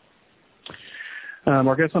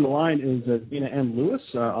 Our guest on the line is Dina M. Lewis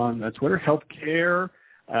on Twitter, healthcare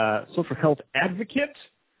social health advocate.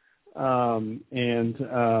 I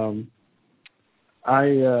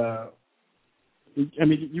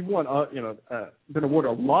mean, you've won, been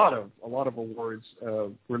awarded a lot of awards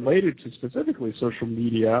related to specifically social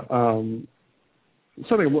media.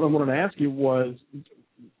 Something I wanted to ask you was,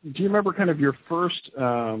 do you remember kind of your first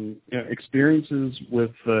experiences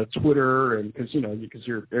with Twitter? And because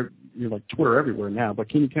you're like Twitter everywhere now, but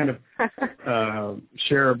can you kind of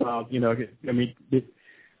share about I mean,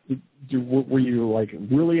 were you like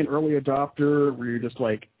really an early adopter? Were you just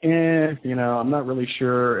like, I'm not really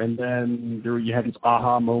sure, and then you had this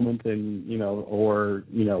aha moment, and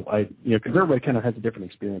because everybody kind of has a different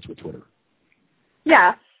experience with Twitter.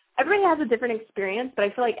 Yeah. Everybody has a different experience, but I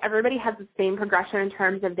feel like everybody has the same progression in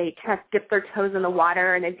terms of they kind of dip their toes in the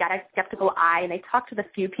water and they've got a skeptical eye and they talk to the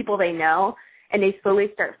few people they know and they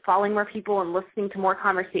slowly start following more people and listening to more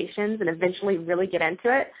conversations and eventually really get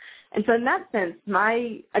into it. And so in that sense,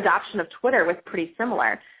 my adoption of Twitter was pretty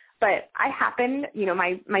similar. But I happen,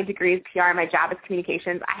 my degree is PR, my job is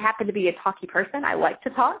communications. I happen to be a talky person. I like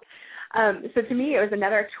to talk. So to me, it was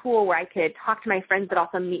another tool where I could talk to my friends but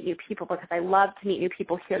also meet new people because I love to meet new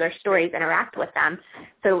people, hear their stories, interact with them.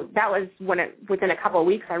 So that was within a couple of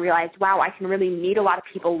weeks I realized, wow, I can really meet a lot of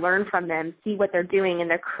people, learn from them, see what they're doing in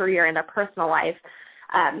their career and their personal life.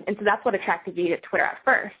 And so that's what attracted me to Twitter at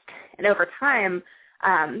first. And over time,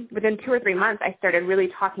 within 2 or 3 months, I started really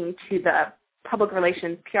talking to the public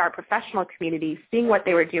relations PR professional community, seeing what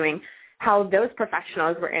they were doing, how those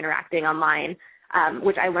professionals were interacting online,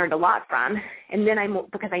 which I learned a lot from. And then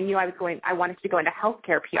because I knew I wanted to go into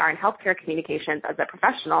healthcare PR and healthcare communications as a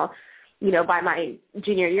professional, by my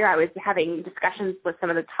junior year, I was having discussions with some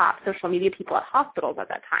of the top social media people at hospitals at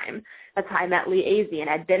that time. That's how I met Lee Azzi and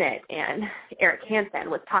Ed Bennett and Eric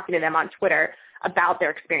Hansen, was talking to them on Twitter about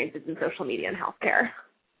their experiences in social media and healthcare.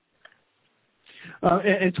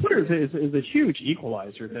 And Twitter is a huge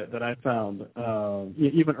equalizer that I found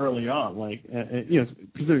even early on. Like,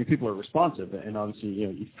 presuming people are responsive, and obviously,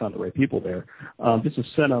 you found the right people there. Just to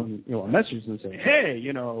send them, a message and say, hey,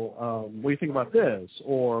 what do you think about this?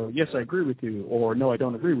 Or yes, I agree with you. Or no, I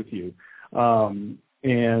don't agree with you.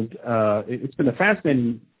 It's been a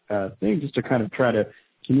fascinating thing just to kind of try to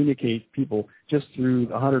communicate people just through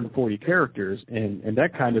 140 characters, and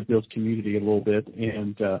that kind of builds community a little bit.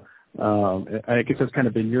 And I guess that's kind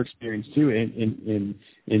of been your experience too in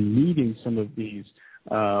meeting some of these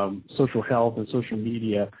social health and social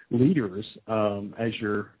media leaders as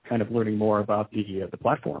you're kind of learning more about the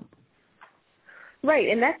platform. Right,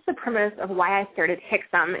 and that's the premise of why I started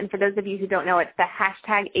HCSM. And for those of you who don't know, it's the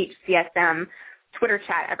hashtag HCSM Twitter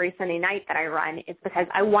chat every Sunday night that I run. It's because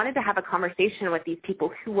I wanted to have a conversation with these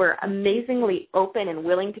people who were amazingly open and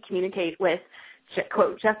willing to communicate with,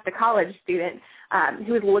 quote, just a college student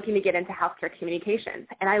who is looking to get into healthcare communications.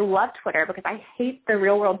 And I love Twitter because I hate the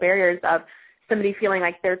real-world barriers of somebody feeling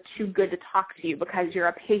like they're too good to talk to you because you're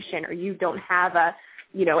a patient or you don't have an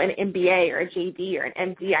MBA or a JD or an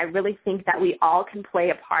MD. I really think that we all can play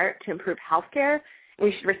a part to improve healthcare.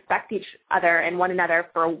 We should respect each other and one another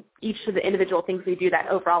for each of the individual things we do that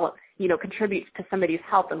overall, contributes to somebody's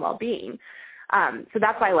health and well-being. So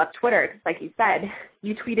that's why I love Twitter. Because like you said,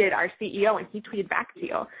 you tweeted our CEO and he tweeted back to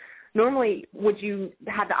you. Normally, would you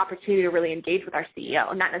have the opportunity to really engage with our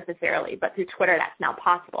CEO? Not necessarily, but through Twitter, that's now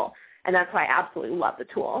possible. And that's why I absolutely love the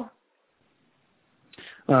tool.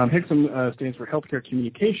 HCSM stands for Healthcare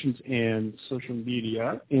Communications and Social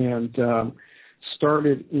Media, and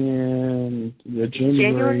started in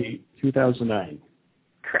January 2009.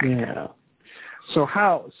 Correct. Yeah. So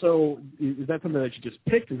is that something that you just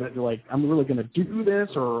picked? Is that you're like, I'm really going to do this,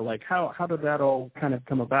 or like how did that all kind of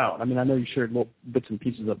come about? I mean, I know you shared little bits and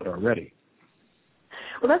pieces of it already.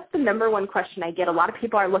 Well, that's the number one question I get. A lot of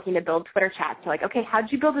people are looking to build Twitter chats. They're like, okay, how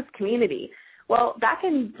did you build this community? Well, back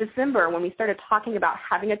in December when we started talking about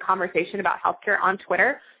having a conversation about healthcare on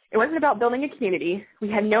Twitter, it wasn't about building a community. We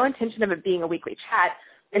had no intention of it being a weekly chat.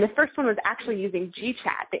 And the first one was actually using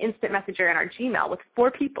GChat, the instant messenger in our Gmail, with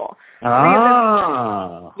 4 people.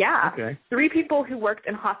 Okay. 3 people who worked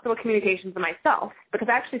in hospital communications and myself, because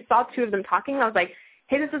I actually saw 2 of them talking. And I was like,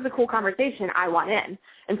 hey, this is a cool conversation. I want in.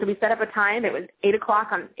 And so we set up a time. It was 8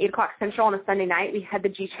 o'clock Central on a Sunday night. We had the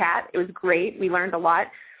GChat. It was great. We learned a lot.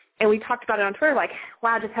 And we talked about it on Twitter, like,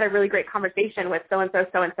 wow, I just had a really great conversation with so-and-so,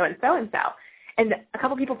 so-and-so, and so-and-so. And a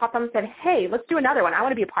couple people popped up and said, hey, let's do another one. I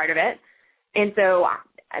want to be a part of it. And so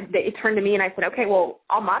it turned to me and I said, okay, well,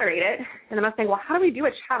 I'll moderate it. And then I was saying, well, how do we do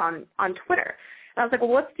a chat on Twitter? And I was like,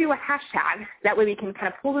 well, let's do a hashtag. That way we can kind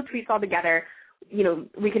of pull the tweets all together.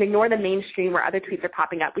 We can ignore the mainstream where other tweets are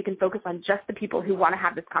popping up. We can focus on just the people who want to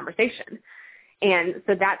have this conversation. And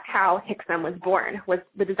so that's how HCSM was born, was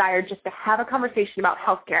the desire just to have a conversation about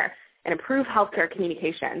healthcare and improve healthcare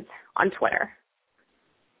communications on Twitter.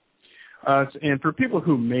 And for people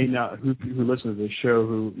who may not, who listen to this show,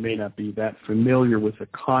 who may not be that familiar with the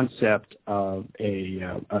concept of a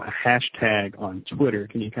hashtag on Twitter,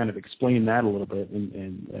 can you kind of explain that a little bit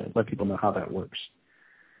and let people know how that works?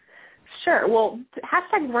 Sure. Well,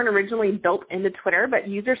 hashtags weren't originally built into Twitter, but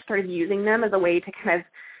users started using them as a way to kind of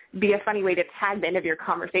be a funny way to tag the end of your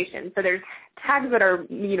conversation. So there's tags that are,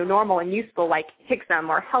 normal and useful, like HCSM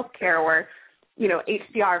or healthcare or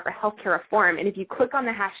HCR for healthcare reform. And if you click on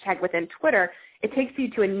the hashtag within Twitter, it takes you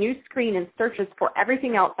to a new screen and searches for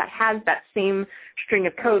everything else that has that same string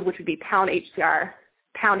of code, which would be #HCR,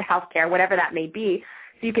 #healthcare, whatever that may be.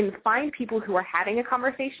 So you can find people who are having a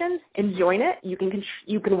conversation and join it. You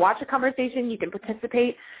can watch a conversation. You can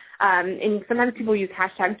participate. And sometimes people use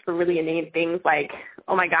hashtags for really inane things like,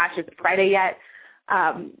 oh my gosh, is it Friday yet?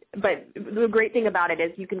 But the great thing about it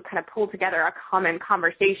is you can kind of pull together a common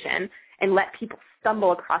conversation and let people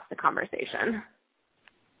stumble across the conversation.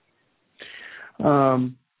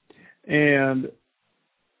 And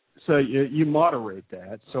so you moderate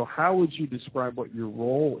that. So how would you describe what your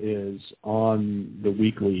role is on the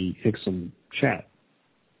weekly HCSM chat?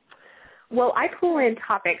 Well, I pull in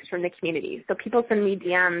topics from the community. So people send me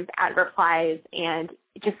DMs, replies, and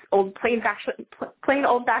just plain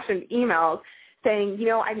old-fashioned emails saying,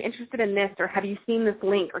 I'm interested in this, or have you seen this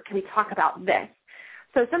link, or can we talk about this?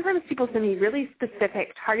 So sometimes people send me really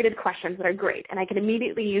specific, targeted questions that are great, and I can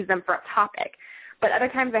immediately use them for a topic. But other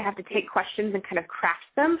times I have to take questions and kind of craft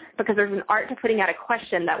them, because there's an art to putting out a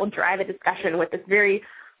question that will drive a discussion with this very,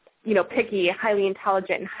 picky, highly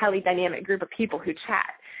intelligent, and highly dynamic group of people who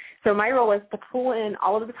chat. So my role is to pull in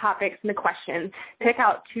all of the topics and the questions, pick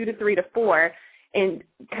out 2 to 3 to 4, and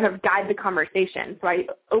kind of guide the conversation. So I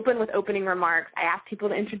open with opening remarks. I ask people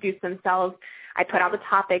to introduce themselves. I put out the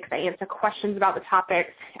topics. I answer questions about the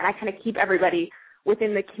topics, and I kind of keep everybody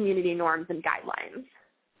within the community norms and guidelines.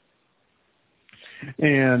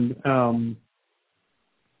 And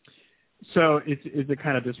so is it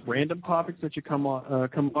kind of just random topics that you come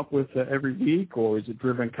up with every week, or is it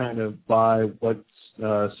driven kind of by what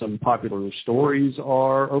some popular stories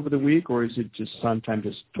are over the week, or is it just sometimes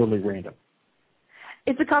just totally random?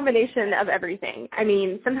 It's a combination of everything. I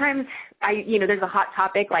mean, sometimes there's a hot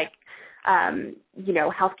topic like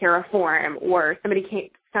healthcare reform, or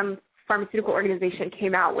some pharmaceutical organization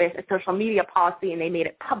came out with a social media policy and they made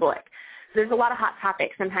it public. So there's a lot of hot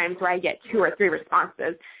topics sometimes where I get 2 or 3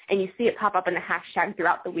 responses, and you see it pop up in the hashtag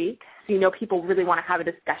throughout the week. So people really want to have a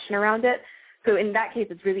discussion around it. So in that case,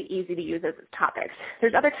 it's really easy to use as topics.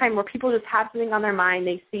 There's other time where people just have something on their mind,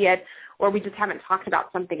 they see it, or we just haven't talked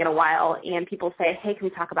about something in a while, and people say, hey, can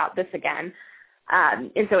we talk about this again?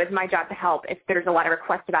 And so it's my job to help, if there's a lot of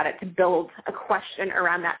requests about it, to build a question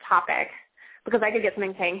around that topic. Because I could get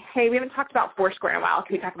something saying, hey, we haven't talked about Foursquare in a while.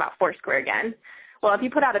 Can we talk about Foursquare again? Well, if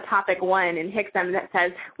you put out a topic 1 in HCSM that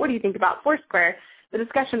says, what do you think about Foursquare, the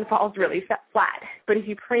discussion falls really flat. But if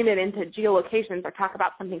you frame it into geolocations or talk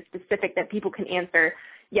about something specific that people can answer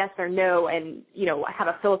yes or no and, have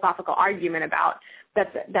a philosophical argument about,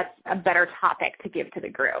 that's a better topic to give to the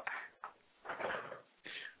group.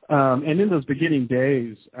 And in those beginning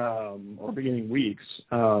days or beginning weeks,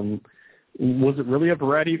 was it really a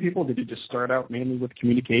variety of people? Did you just start out mainly with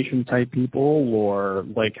communication type people, or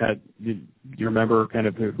did you remember kind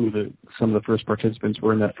of who some of the first participants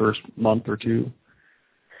were in that first month or 2?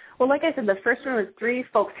 Well, like I said, the first one was 3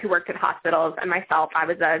 folks who worked at hospitals and myself. I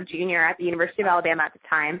was a junior at the University of Alabama at the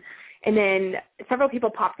time. And then several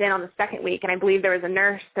people popped in on the second week, and I believe there was a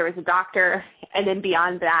nurse, there was a doctor, and then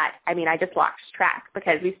beyond that, I just lost track,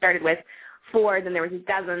 because we started with 4, then there was a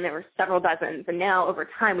dozen, there were several dozens, and now over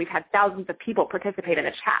time we've had thousands of people participate in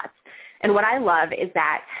the chats. And what I love is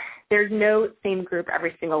that there's no same group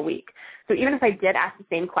every single week. So even if I did ask the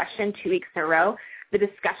same question 2 weeks in a row, the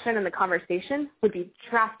discussion and the conversation would be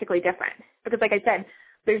drastically different. Because like I said,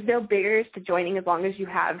 there's no barriers to joining as long as you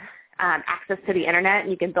have access to the internet and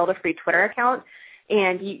you can build a free Twitter account.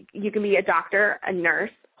 And you can be a doctor, a nurse,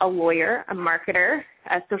 a lawyer, a marketer,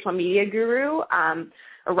 a social media guru,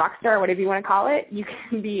 a rock star, whatever you want to call it. You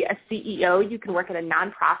can be a CEO. You can work at a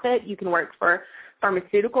nonprofit. You can work for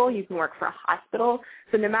pharmaceutical. You can work for a hospital.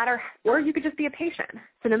 Or you could just be a patient.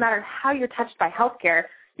 So no matter how you're touched by healthcare,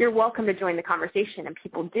 you're welcome to join the conversation, and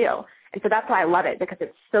people do. And so that's why I love it, because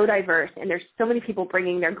it's so diverse, and there's so many people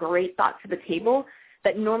bringing their great thoughts to the table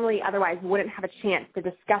that normally otherwise wouldn't have a chance to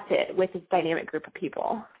discuss it with this dynamic group of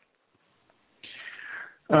people.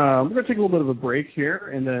 We're going to take a little bit of a break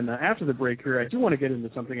here, and then after the break here, I do want to get into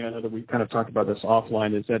something. I know that we kind of talked about this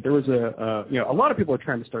offline. Is that there was a lot of people are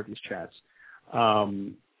trying to start these chats,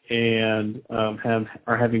 and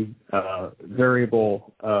are having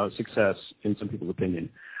variable success in some people's opinion.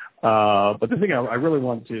 But the thing I really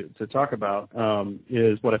wanted to talk about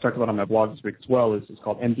is what I talked about on my blog this week as well. Is it's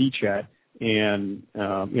called MD Chat, and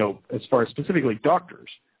as far as specifically doctors.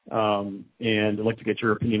 And I'd like to get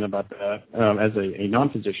your opinion about that. As a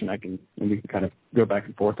non-physician, we can kind of go back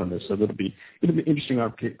and forth on this. So it'll be an interesting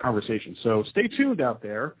conversation. So stay tuned out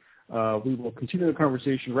there. We will continue the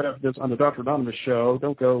conversation right after this on the Dr. Anonymous Show.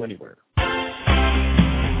 Don't go anywhere.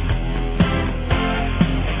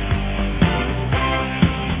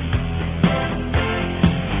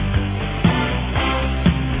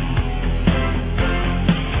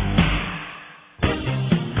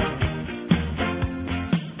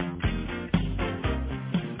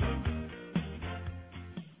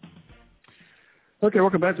 Okay,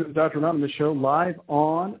 welcome back to the Dr. Anonymous Show, live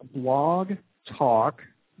on Blog Talk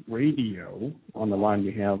Radio. On the line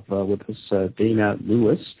we have with us Dana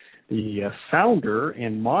Lewis, the founder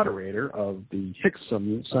and moderator of the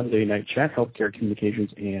HCSM Sunday Night Chat, Healthcare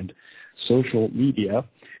Communications and Social Media.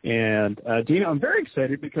 And Dana, I'm very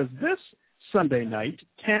excited because this Sunday night,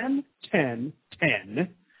 10-10-10, is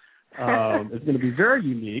going to be very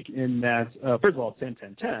unique in that, first of all,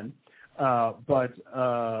 10-10-10, but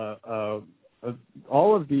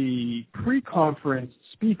all of the pre-conference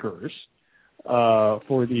speakers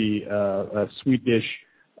for the Swedish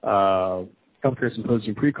Healthcare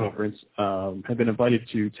Symposium pre-conference have been invited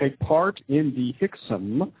to take part in the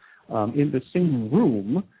HCSM in the same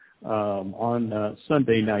room on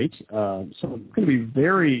Sunday night. So it's going to be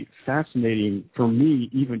very fascinating for me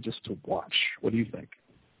even just to watch. What do you think?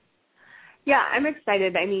 Yeah, I'm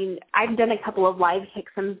excited. I mean, I've done a couple of live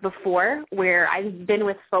HCSMs before where I've been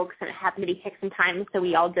with folks and it happened to be HCSM time, so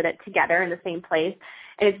we all did it together in the same place.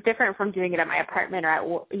 And it's different from doing it at my apartment or at,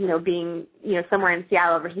 being, somewhere in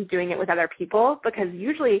Seattle versus doing it with other people, because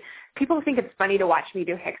usually people think it's funny to watch me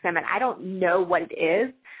do HCSM, and I don't know what it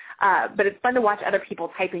is. But it's fun to watch other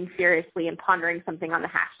people typing furiously and pondering something on the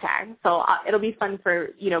hashtag. So it'll be fun for,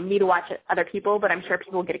 me to watch other people, but I'm sure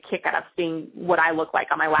people will get a kick out of seeing what I look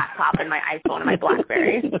like on my laptop and my iPhone and my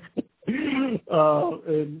BlackBerry.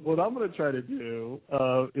 And what I'm going to try to do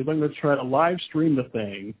is I'm going to try to live stream the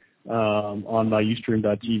thing on my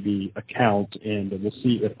Ustream.tv account, and we'll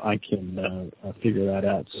see if I can figure that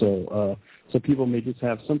out. So people may just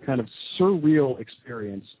have some kind of surreal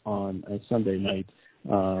experience on a Sunday night.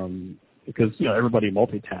 Because everybody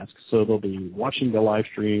multitasks, so they'll be watching the live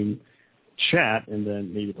stream chat and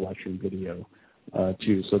then maybe the live stream video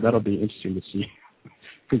too. So that'll be interesting to see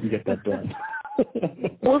if we can get that done.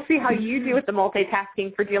 We'll see how you do with the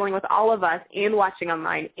multitasking for dealing with all of us and watching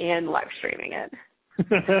online and live streaming it.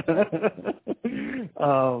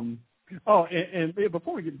 And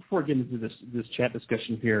before we get into this chat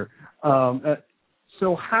discussion here.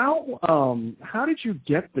 So how did you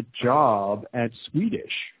get the job at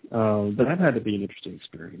Swedish? That had to be an interesting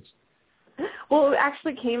experience. Well, it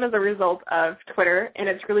actually came as a result of Twitter, and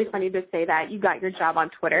it's really funny to say that you got your job on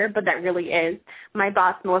Twitter, but that really is. My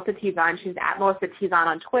boss, Melissa Tizon, she's at Melissa Tizon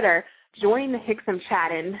on Twitter, joined the HCSM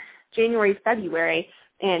chat in January, February,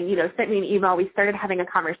 and, sent me an email. We started having a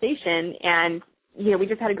conversation, and, we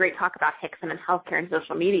just had a great talk about HCSM and healthcare and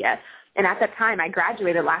social media. And at that time, I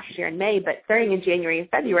graduated last year in May, but starting in January and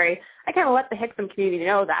February, I kind of let the HCSM community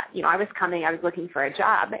know that, I was coming, I was looking for a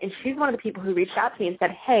job. And she's one of the people who reached out to me and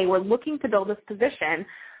said, hey, we're looking to build this position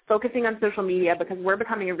focusing on social media because we're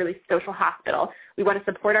becoming a really social hospital. We want to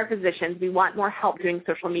support our physicians. We want more help doing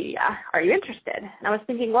social media. Are you interested? And I was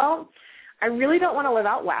thinking, well, I really don't want to live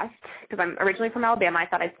out west because I'm originally from Alabama. I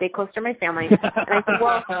thought I'd stay close to my family. And I said,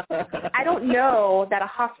 well, I don't know that a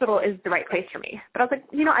hospital is the right place for me. But I was like,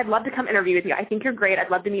 I'd love to come interview with you. I think you're great. I'd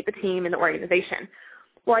love to meet the team and the organization.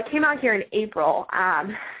 Well, I came out here in April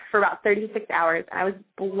for about 36 hours, and I was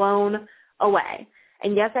blown away.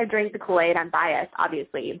 And, yes, I drank the Kool-Aid. I'm biased,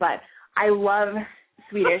 obviously, but I love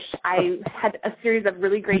Swedish. I had a series of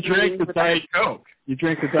really great meetings with Diet Coke. You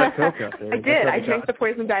drank the Diet Coke out there. I did. I drank the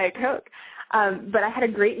poison Diet Coke. But I had a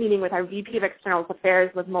great meeting with our VP of External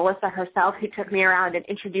Affairs, with Melissa herself, who took me around and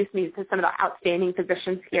introduced me to some of the outstanding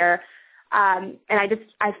physicians here. And I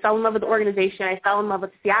fell in love with the organization. I fell in love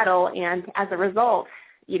with Seattle. And as a result,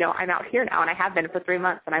 I'm out here now, and I have been for 3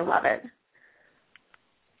 months, and I love it.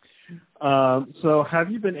 So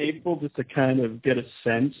have you been able just to kind of get a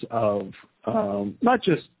sense of not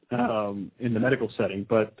just in the medical setting,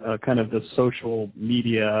 but kind of the social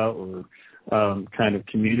media or kind of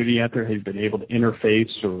community out there? Have you been able to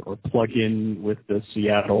interface or plug in with the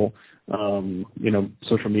Seattle,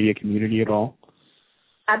 social media community at all?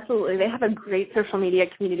 Absolutely. They have a great social media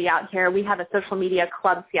community out here. We have a social media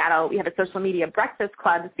club Seattle. We have a social media breakfast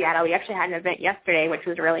club Seattle. We actually had an event yesterday, which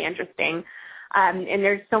was really interesting. And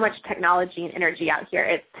there's so much technology and energy out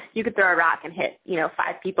here. You could throw a rock and hit, 5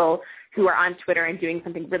 people who are on Twitter and doing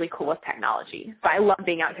something really cool with technology. So I love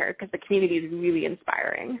being out here because the community is really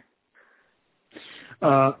inspiring.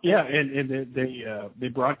 And they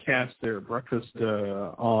broadcast their breakfast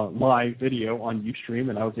on live video on Ustream,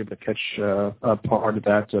 and I was able to catch a part of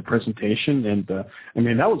that presentation. And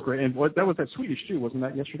that was great. And that was at Swedish too, wasn't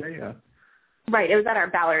that yesterday? Right. It was at our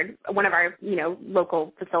Ballard, one of our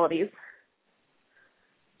local facilities.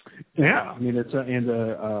 Yeah, I mean I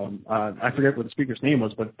forget what the speaker's name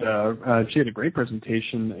was, but she had a great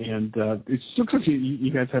presentation, and it looks like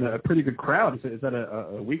you guys had a pretty good crowd. Is that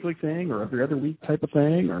a weekly thing or every other week type of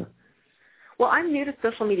thing, or? Well, I'm new to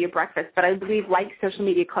Social Media Breakfast, but I believe like Social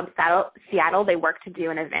Media Club Seattle, they work to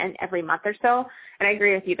do an event every month or so. And I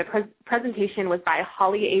agree with you. The presentation was by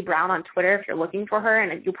Holly A. Brown on Twitter if you're looking for her.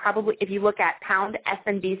 And if you look at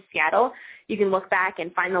 #SMB Seattle, you can look back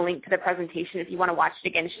and find the link to the presentation if you want to watch it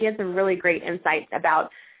again. She has some really great insights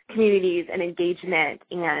about communities and engagement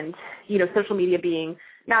and, social media being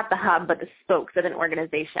not the hub but the spokes of an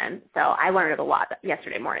organization. So I learned a lot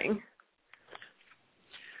yesterday morning.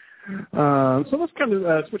 So let's kind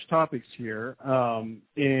of switch topics here.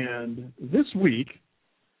 And this week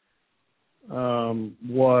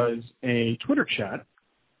was a Twitter chat,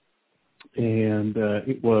 and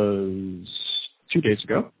it was 2 days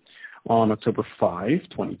ago on October 5,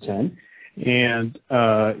 2010. And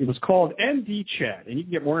it was called MD Chat, and you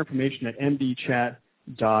can get more information at mdchat.org.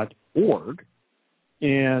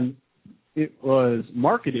 And it was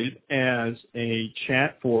marketed as a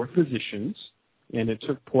chat for physicians, and it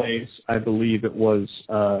took place, I believe it was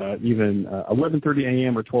even 11:30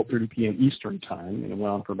 a.m. or 12:30 p.m. Eastern time, and it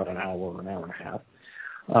went on for about an hour or an hour and a half.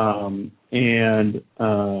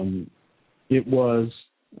 It was,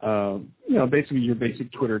 basically your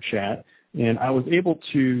basic Twitter chat, and I was able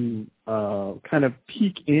to kind of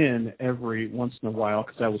peek in every once in a while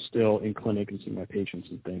because I was still in clinic and seeing my patients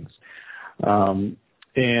and things.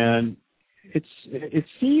 And it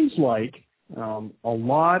seems like a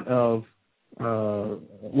lot of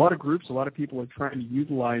groups, a lot of people are trying to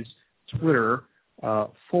utilize Twitter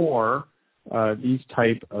for these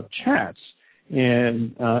type of chats,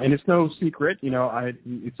 and it's no secret,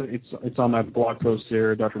 it's on my blog post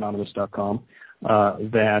there, dranonymous.com,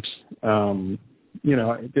 that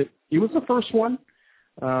it was the first one,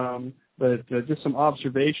 but just some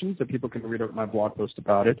observations that people can read out my blog post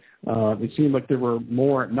about it. It seemed like there were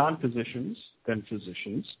more non-physicians than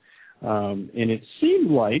physicians, and it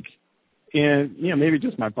seemed like, and maybe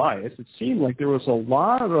just my bias, it seemed like there was a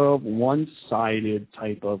lot of one-sided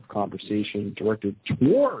type of conversation directed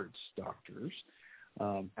towards doctors,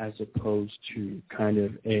 as opposed to kind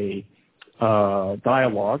of a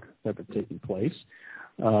dialogue that was taking place.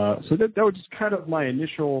 So that was just kind of my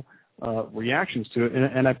initial reactions to it,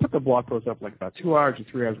 and I put the blog post up like about 2 hours or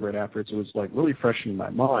 3 hours right after it, so it was like really fresh in my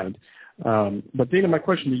mind. But Dana, my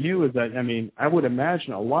question to you is that, I would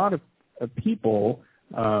imagine a lot of people,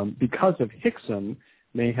 because of HICSM,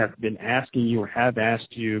 may have been asking you or have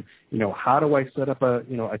asked you, how do I set up a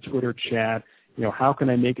Twitter chat? How can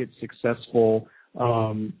I make it successful?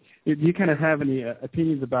 Do you kind of have any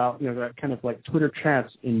opinions about, that kind of like Twitter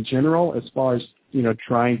chats in general, as far as,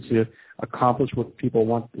 trying to accomplish what people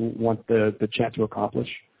want the chat to accomplish?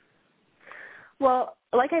 Well,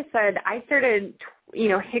 like I said, I started,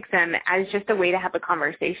 HICSM as just a way to have a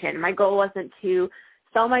conversation. My goal wasn't to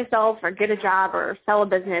sell myself or get a job or sell a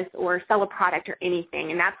business or sell a product or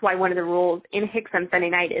anything. And that's why one of the rules in HICSM Sunday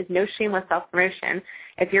night is no shameless self-promotion.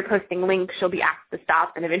 If you're posting links, you'll be asked to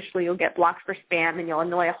stop, and eventually you'll get blocked for spam, and you'll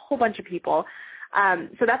annoy a whole bunch of people.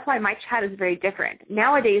 So that's why my chat is very different.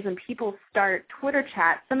 Nowadays, when people start Twitter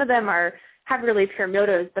chats, some of them have really pure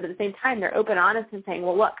motives, but at the same time, they're open, honest, and saying,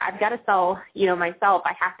 well, look, I've got to sell, myself.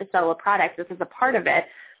 I have to sell a product. This is a part of it.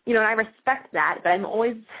 And I respect that, but I'm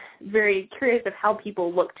always very curious of how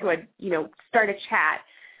people look to start a chat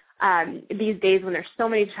these days when there's so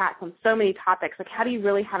many chats on so many topics. Like, how do you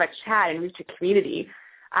really have a chat and reach a community?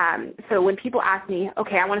 So when people ask me,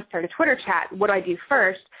 okay, I want to start a Twitter chat, what do I do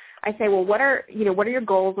first? I say, well, what are your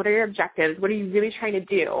goals? What are your objectives? What are you really trying to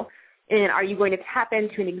do? And are you going to tap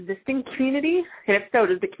into an existing community? And if so,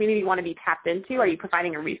 does the community want to be tapped into? Are you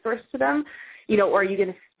providing a resource to them? Or are you going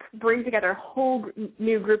to bring together a whole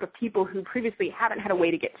new group of people who previously haven't had a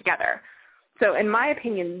way to get together? So in my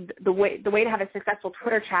opinion, the way to have a successful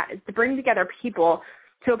Twitter chat is to bring together people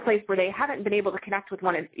to a place where they haven't been able to connect with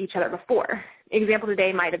each other before. Example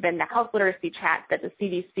today might have been the health literacy chat that the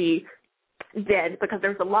CDC did, because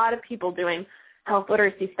there's a lot of people doing health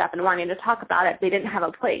literacy stuff and wanting to talk about it. They didn't have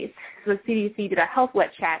a place. So the CDC did a health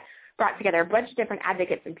lit chat, brought together a bunch of different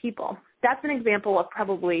advocates and people. That's an example of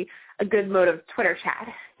probably a good mode of Twitter chat.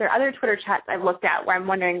 There are other Twitter chats I've looked at where I'm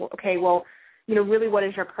wondering, okay, well, really what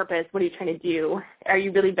is your purpose? What are you trying to do? Are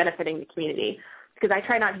you really benefiting the community? Because I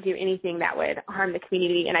try not to do anything that would harm the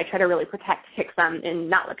community, and I try to really protect HCSM and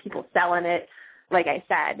not let people sell in it, like I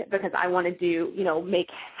said, because I want to do, make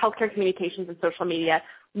healthcare communications and social media,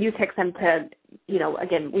 use HCSM to,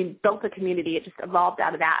 again, we built a community. It just evolved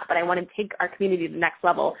out of that, but I want to take our community to the next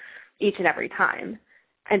level each and every time.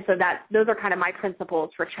 And so those are kind of my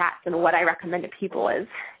principles for chats, and what I recommend to people is,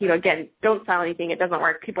 again, don't sell anything. It doesn't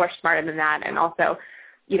work. People are smarter than that. And also,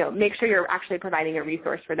 make sure you're actually providing a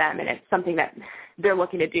resource for them, and it's something that they're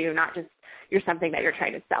looking to do, not just you're something that you're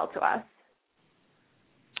trying to sell to us.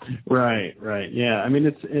 Right. Yeah. I mean,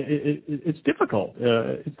 it's difficult.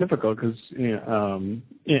 It's difficult because, and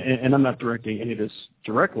I'm not directing any of this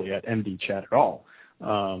directly at MD Chat at all.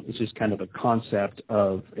 It's just kind of the concept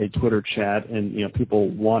of a Twitter chat, and, people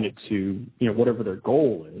want it to, whatever their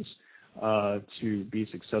goal is, to be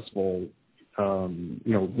successful,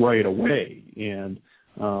 right away. And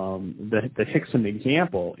the HCSM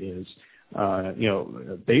example is,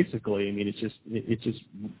 basically, I mean, it's just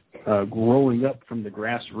growing up from the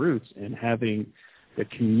grassroots and having the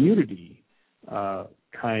community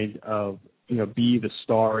kind of, be the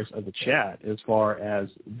stars of the chat as far as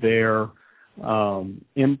their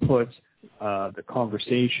input, the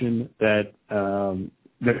conversation that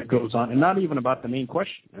goes on, and not even about the main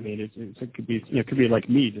question. I mean, it could be, it could be like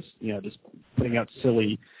me, just putting out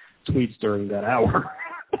silly tweets during that hour.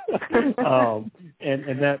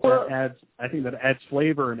 And that adds, I think that adds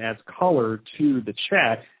flavor and adds color to the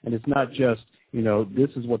chat, and it's not just, this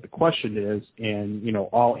is what the question is, and,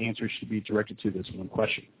 all answers should be directed to this one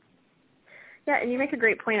question. Yeah, and you make a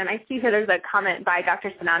great point, and I see here there's a comment by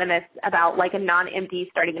Doctors Anonymous about like a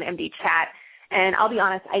non-MD starting an MD chat, and I'll be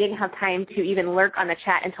honest, I didn't have time to even lurk on the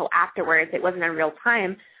chat until afterwards. It wasn't in real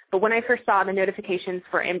time. But when I first saw the notifications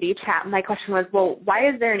for MD chat, my question was, well, why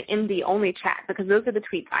is there an MD-only chat? Because those are the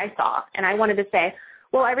tweets I saw. And I wanted to say,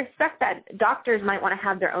 well, I respect that doctors might want to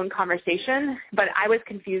have their own conversation, but I was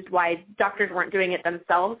confused why doctors weren't doing it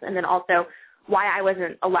themselves, and then also why I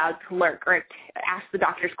wasn't allowed to lurk or ask the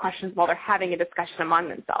doctors questions while they're having a discussion among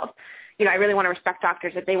themselves. I really want to respect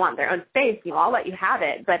doctors. If they want their own space, I'll let you have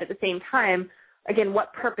it. But at the same time, again,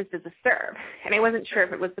 what purpose does it serve? And I wasn't sure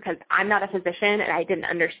if it was because I'm not a physician and I didn't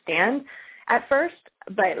understand at first,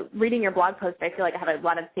 but reading your blog post, I feel like I have a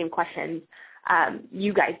lot of the same questions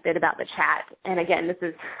you guys did about the chat. And again, this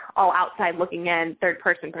is all outside looking in,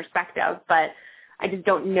 third-person perspective, but I just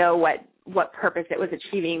don't know what purpose it was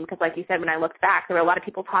achieving, because like you said, when I looked back, there were a lot of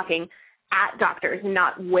people talking at doctors and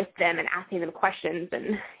not with them and asking them questions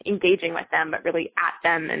and engaging with them, but really at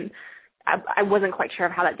them, and I wasn't quite sure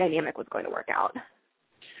of how that dynamic was going to work out.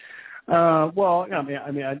 Well,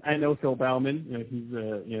 I know Phil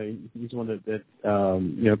Bauman. He's one that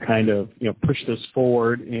kind of pushed this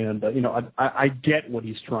forward, and I get what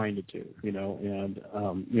he's trying to do.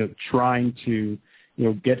 And trying to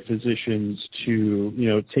get physicians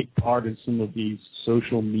to take part in some of these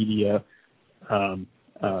social media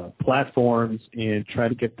platforms and try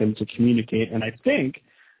to get them to communicate. And I think,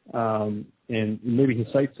 and maybe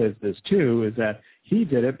his site says this too, is that he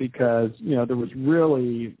did it because there was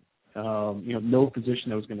really no physician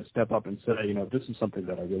that was going to step up and say, this is something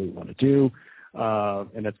that I really want to do,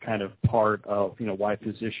 and that's kind of part of why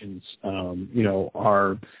physicians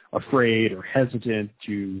are afraid or hesitant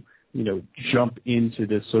to jump into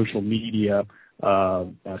this social media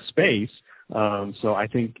space. So I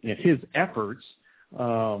think his efforts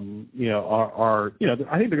are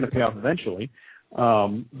I think they're going to pay off eventually.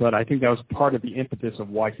 But I think that was part of the impetus of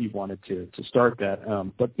why he wanted to start that.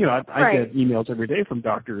 But I get emails every day from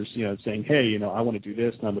doctors, saying, hey, I want to do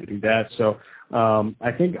this and I'm going to do that. So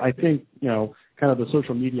I think kind of the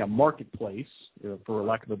social media marketplace, for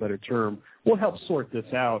lack of a better term, will help sort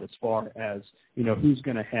this out as far as who's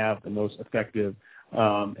going to have the most effective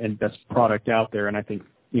and best product out there. And I think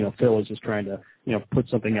Phil is just trying to put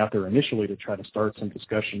something out there initially to try to start some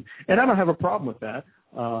discussion, and I don't have a problem with that.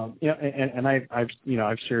 And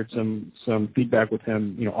I've shared some feedback with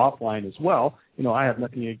him, offline as well. I have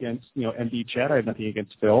nothing against, MD Chat. I have nothing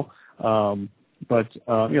against Phil. But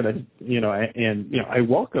I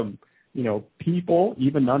welcome, people,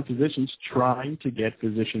 even non-physicians, trying to get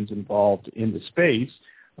physicians involved in the space.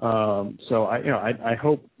 So I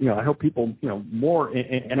hope people more,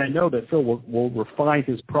 and I know that Phil will refine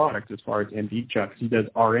his product as far as MD Chat, because he does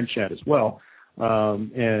RN Chat as well,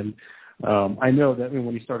 and I know that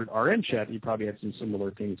when he started RN Chat, he probably had some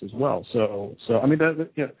similar things as well. So I mean,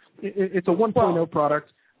 it's a 1.0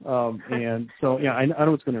 product, and so I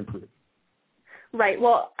know it's going to improve. Right.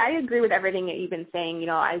 Well, I agree with everything that you've been saying.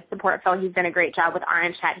 I support Phil. He's done a great job with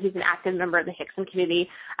RN Chat. He's an active member of the HCSM community.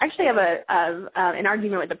 I actually have an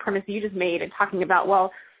argument with the premise you just made and talking about,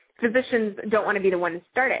 well, physicians don't want to be the one to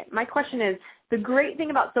start it. My question is, the great thing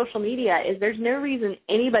about social media is there's no reason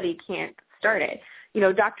anybody can't start it.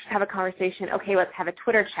 Doctors have a conversation, okay, let's have a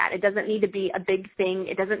Twitter chat. It doesn't need to be a big thing.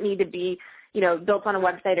 It doesn't need to be, built on a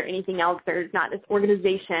website or anything else. There's not this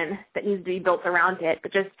organization that needs to be built around it,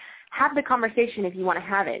 but just have the conversation if you want to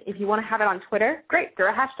have it. If you want to have it on Twitter, great, throw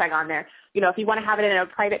a hashtag on there. If you want to have it in a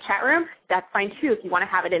private chat room, that's fine too. If you want to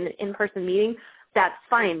have it in an in-person meeting, that's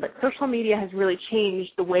fine. But social media has really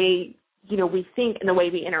changed the way, we think and the way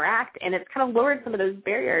we interact, and it's kind of lowered some of those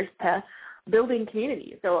barriers to building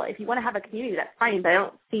communities. So if you want to have a community, that's fine, but I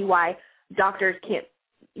don't see why doctors can't,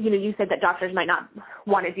 you said that doctors might not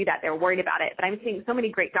want to do that. They're worried about it. But I'm seeing so many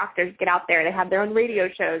great doctors get out there. They have their own radio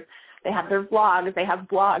shows. They have their vlogs. They have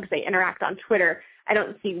blogs. They interact on Twitter. I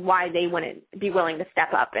don't see why they wouldn't be willing to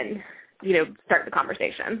step up and, start the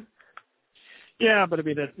conversation. Yeah, but I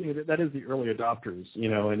mean that is the early adopters,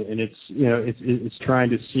 and it's trying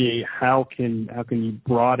to see how can you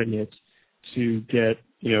broaden it to get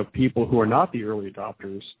people who are not the early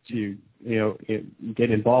adopters to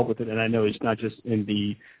get involved with it. And I know it's not just in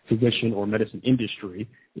the physician or medicine industry;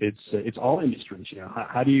 it's all industries.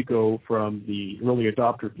 How do you go from the early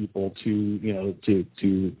adopter people to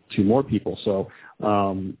to more people? So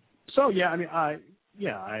yeah, I mean I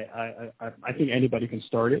think anybody can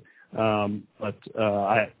start it, but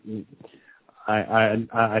I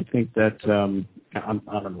think that I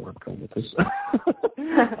don't know where I'm going with this.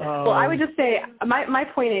 Well, I would just say my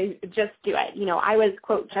point is just do it. I was,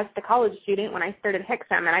 quote, just a college student when I started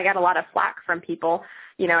HCSM, and I got a lot of flack from people,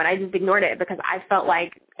 and I just ignored it because I felt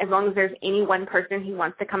like as long as there's any one person who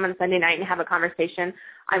wants to come on Sunday night and have a conversation,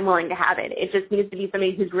 I'm willing to have it. It just needs to be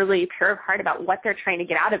somebody who's really pure of heart about what they're trying to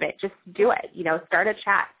get out of it. Just do it. Start a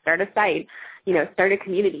chat, start a site, start a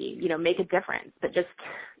community, make a difference, but just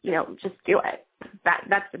do it.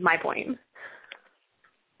 That's my point.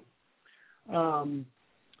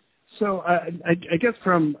 So I guess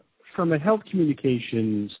from a health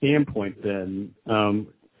communication standpoint, then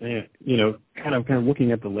kind of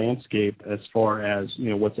looking at the landscape as far as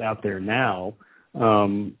what's out there now,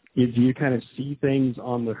 do you kind of see things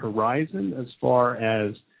on the horizon as far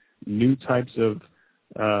as new types of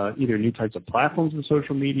either new types of platforms in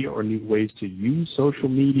social media or new ways to use social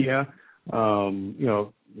media? We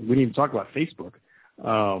didn't even talk about Facebook.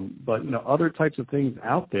 But other types of things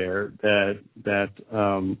out there that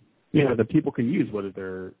that people can use, whether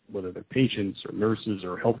they're patients or nurses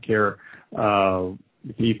or healthcare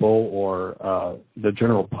people or the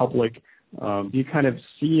general public. Do you kind of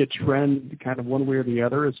see a trend, kind of one way or the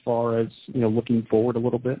other, as far as looking forward a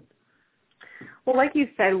little bit? Well, like you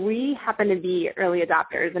said, we happen to be early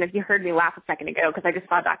adopters, and if you heard me laugh a second ago, because I just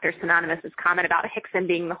saw Dr. Synonymous' comment about HCSM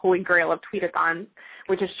being the holy grail of tweetathons,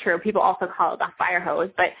 which is true. People also call it the fire hose,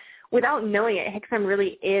 but without knowing it, HCSM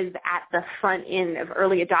really is at the front end of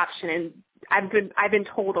early adoption, and I've been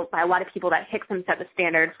told by a lot of people that HCSM set the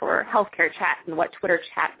standard for healthcare chats and what Twitter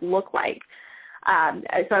chats look like.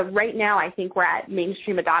 So right now, I think we're at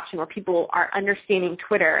mainstream adoption where people are understanding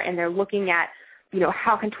Twitter and they're looking at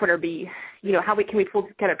how can Twitter be, can we pull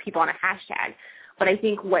together people on a hashtag? But I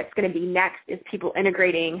think what's going to be next is people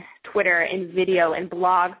integrating Twitter and video and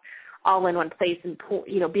blog all in one place and,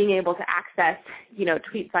 being able to access,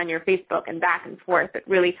 tweets on your Facebook and back and forth. But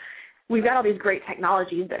really, we've got all these great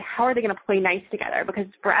technologies, but how are they going to play nice together? Because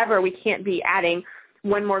forever we can't be adding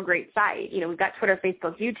one more great site. We've got Twitter,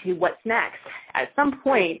 Facebook, YouTube. What's next? At some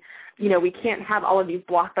point, we can't have all of these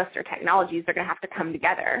blockbuster technologies. They're going to have to come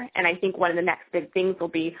together. And I think one of the next big things will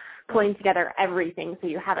be pulling together everything so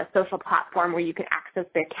you have a social platform where you can access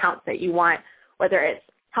the accounts that you want, whether it's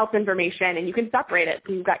health information, and you can separate it.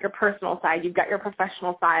 So you've got your personal side, you've got your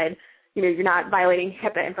professional side. You're not violating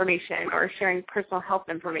HIPAA information or sharing personal health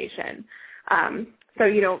information. So,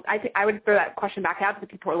 I would throw that question back out to the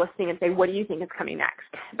people who are listening and say, what do you think is coming next?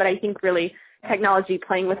 But I think really technology,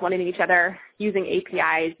 playing with one and each other, using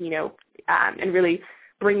APIs, and really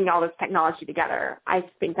bringing all this technology together, I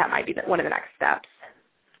think that might be one of the next steps.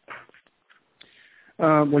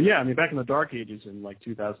 Well, yeah, I mean, back in the dark ages in like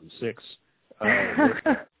 2006,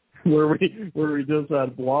 where we just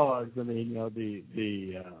had blogs. I mean,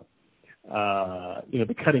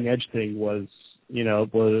 the cutting edge thing was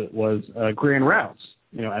Grand Rounds,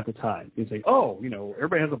 at the time. You say,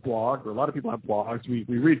 everybody has a blog, or a lot of people have blogs. We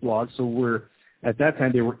read blogs, so at that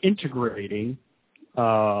time they were integrating a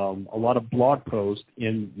lot of blog posts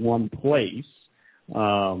in one place,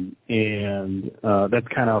 and that's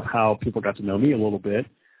kind of how people got to know me a little bit.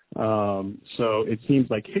 So it seems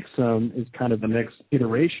like Hicksum is kind of the next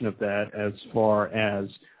iteration of that, as far as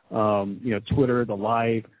Twitter, the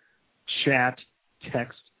live chat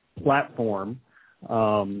text platform,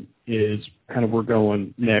 is kind of where we're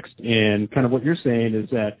going next. And kind of what you're saying is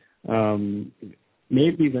that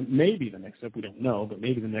maybe the next step, we don't know, but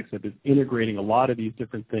maybe the next step is integrating a lot of these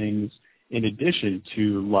different things in addition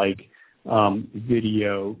to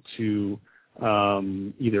video, to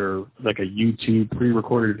either like a YouTube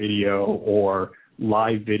pre-recorded video or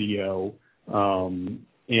live video.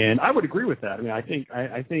 And I would agree with that. I mean, I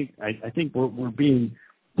think we're being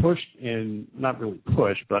pushed, and not really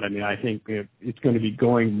pushed, but I mean, I think it's going to be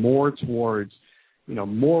going more towards,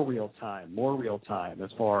 more real time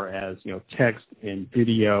as far as, text and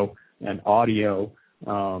video and audio.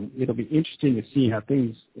 It'll be interesting to see how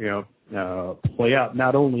things, play out,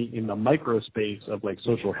 not only in the micro space of like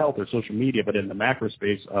social health or social media, but in the macro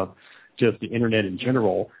space of just the internet in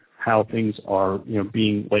general, how things are,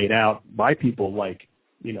 being laid out by people like,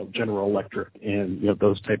 General Electric and,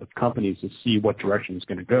 those type of companies, to see what direction it's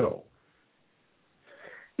going to go.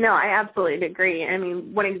 No, I absolutely agree. I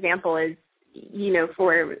mean, one example is,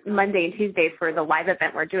 for Monday and Tuesday for the live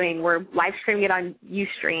event we're live streaming it on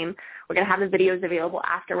Ustream. We're going to have the videos available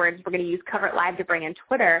afterwards. We're going to use Cover It Live to bring in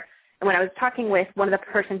Twitter. And when I was talking with one of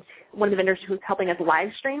the vendors who's helping us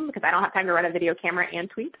live stream, because I don't have time to run a video camera and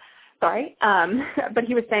tweet, sorry, but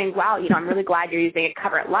he was saying, wow, I'm really glad you're using it,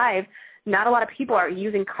 Cover It Live. Not a lot of people are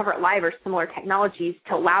using Cover It Live or similar technologies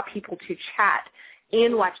to allow people to chat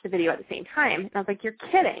and watch the video at the same time. And I was like, you're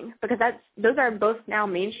kidding, because those are both now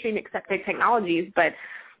mainstream accepted technologies, but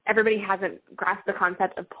everybody hasn't grasped the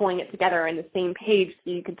concept of pulling it together in the same page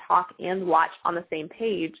so you can talk and watch on the same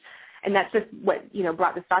page. And that's just what,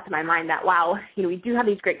 brought this thought to my mind, that, wow, we do have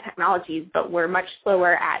these great technologies, but we're much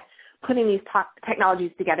slower at putting these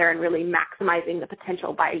technologies together and really maximizing the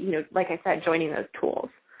potential by, like I said, joining those tools.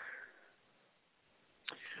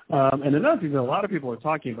 And another thing that a lot of people are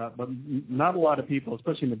talking about, but not a lot of people,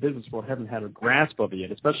 especially in the business world, haven't had a grasp of it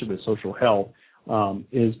yet, especially with social health,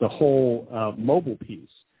 is the whole mobile piece.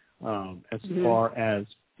 As far as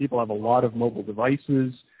people have a lot of mobile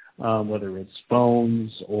devices, whether it's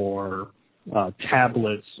phones or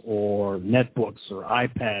tablets or netbooks or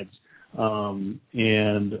iPads,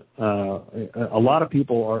 and a lot of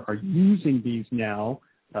people are using these now,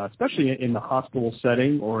 especially in the hospital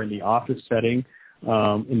setting or in the office setting,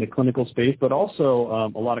 in the clinical space, but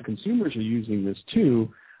also a lot of consumers are using this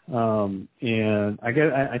too. And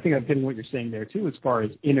I think I'm getting what you're saying there too, as far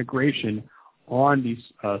as integration on these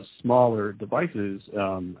smaller devices,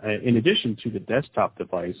 in addition to the desktop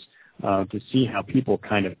device, to see how people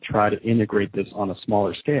kind of try to integrate this on a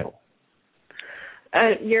smaller scale.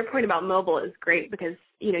 Your point about mobile is great, because,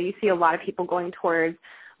 you see a lot of people going towards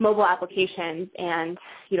mobile applications and,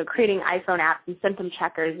 creating iPhone apps and symptom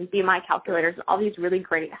checkers and BMI calculators, all these really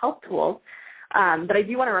great health tools. But I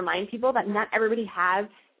do want to remind people that not everybody has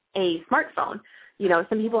a smartphone.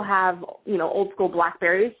 Some people have, old school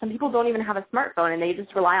BlackBerries. Some people don't even have a smartphone, and they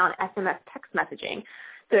just rely on SMS text messaging.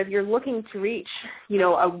 So if you're looking to reach,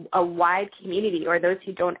 a wide community, or those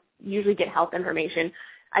who don't usually get health information,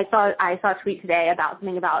 I saw a tweet today about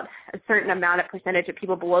something about a certain amount of percentage of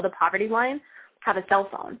people below the poverty line have a cell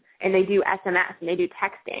phone, and they do SMS and they do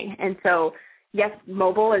texting. And so, yes,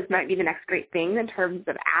 mobile might be the next great thing in terms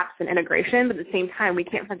of apps and integration, but at the same time, we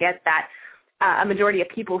can't forget that a majority of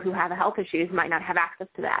people who have health issues might not have access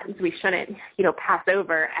to that. And so we shouldn't, pass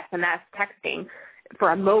over SMS texting for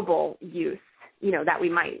a mobile use, that we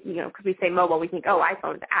might, because we say mobile, we think, oh,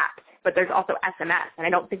 iPhone's apps, but there's also SMS, and I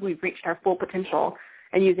don't think we've reached our full potential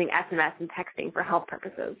in using SMS and texting for health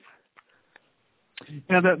purposes.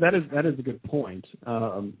 Yeah, that is a good point.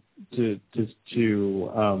 Trying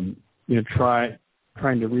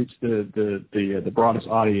to reach the broadest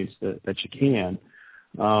audience that you can.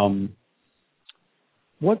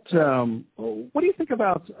 What do you think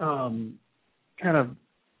about kind of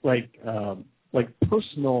like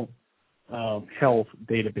personal health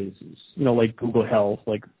databases? Like Google Health,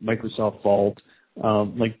 like Microsoft Vault,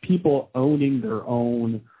 like people owning their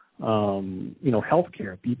own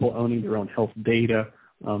healthcare, people owning their own health data,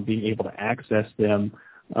 being able to access them.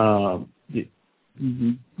 Do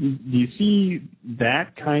you see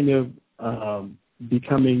that kind of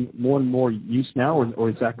becoming more and more use now, or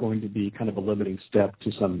is that going to be kind of a limiting step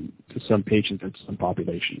to some patients and some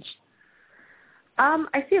populations?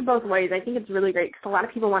 I see it both ways. I think it's really great because a lot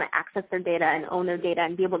of people want to access their data and own their data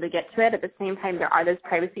and be able to get to it. At the same time, there are those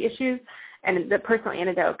privacy issues. And the personal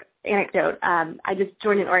anecdote, I just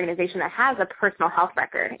joined an organization that has a personal health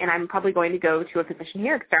record, and I'm probably going to go to a physician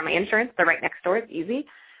here because they're on my insurance. They're right next door. It's easy.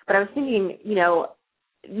 But I was thinking,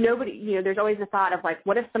 nobody, there's always the thought of like,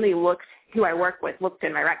 what if somebody who I work with looked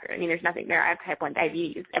in my record? I mean, there's nothing there. I have type 1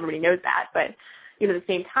 diabetes. Everybody knows that. But at the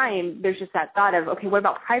same time, there's just that thought of, okay, what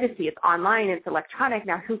about privacy? It's online, it's electronic.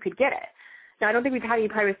 Now, who could get it? Now, I don't think we've had any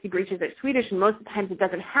privacy breaches at Swedish, and most of the times it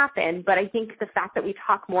doesn't happen. But I think the fact that we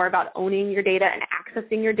talk more about owning your data and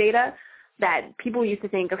accessing your data, that people used to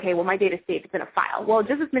think, okay, well, my data's safe. It's in a file. Well,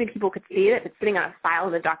 just as many people could see it if it's sitting on a file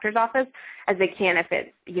in the doctor's office as they can if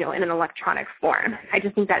it's, in an electronic form. I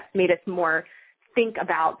just think that's made us more think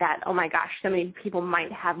about that, oh, my gosh, so many people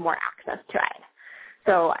might have more access to it.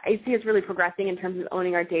 So I see it's really progressing in terms of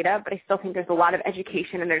owning our data, but I still think there's a lot of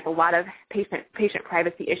education and there's a lot of patient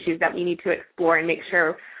privacy issues that we need to explore and make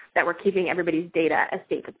sure that we're keeping everybody's data as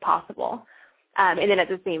safe as possible. And then at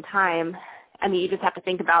the same time, you just have to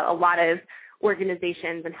think about a lot of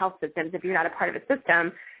organizations and health systems. If you're not a part of a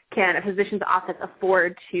system, can a physician's office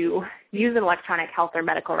afford to use an electronic health or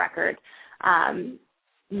medical record? And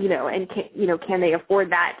can they afford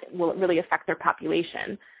that? Will it really affect their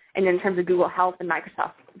population? And in terms of Google Health and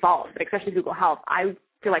Microsoft Vault, but especially Google Health, I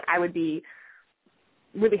feel like I would be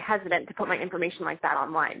really hesitant to put my information like that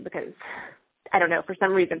online because, I don't know, for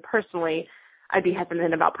some reason personally, I'd be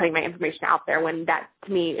hesitant about putting my information out there when that,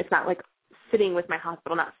 to me, it's not like sitting with my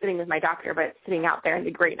hospital, not sitting with my doctor, but sitting out there in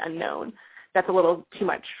the great unknown. That's a little too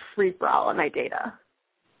much free-for-all on my data.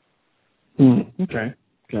 Okay.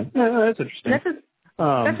 Yeah, that's interesting.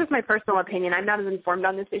 That's just my personal opinion. I'm not as informed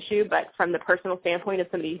on this issue, but from the personal standpoint of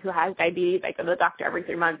somebody who has diabetes, I go to the doctor every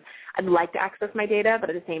 3 months. I'd like to access my data, but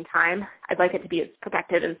at the same time, I'd like it to be as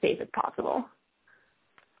protected and safe as possible.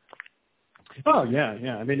 Oh yeah.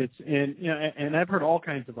 I mean, and I've heard all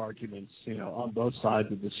kinds of arguments, on both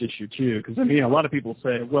sides of this issue too. Because a lot of people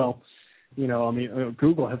say, well,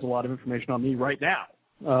 Google has a lot of information on me right now,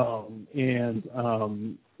 I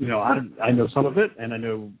know some of it, and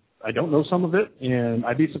I don't know some of it, and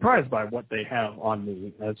I'd be surprised by what they have on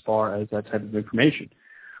me as far as that type of information.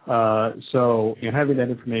 So having that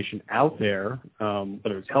information out there,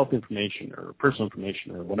 whether it's health information or personal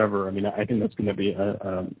information or whatever, I think that's going to be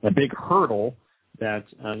a big hurdle that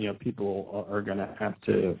people are going to have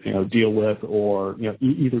to deal with, or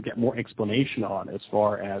either get more explanation on as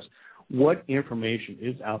far as what information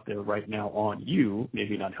is out there right now on you,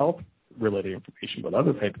 maybe not health related information, but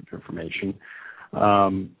other type of information.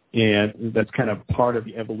 And that's kind of part of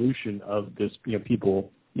the evolution of this,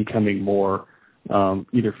 people becoming more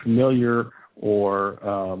either familiar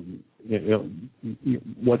or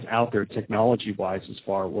what's out there technology-wise as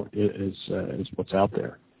far as what's out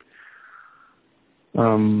there.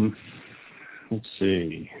 Let's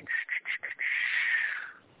see.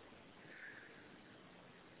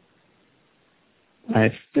 I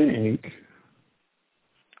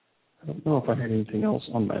don't know if I had anything else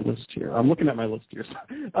on my list here. I'm looking at my list here.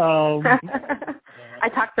 I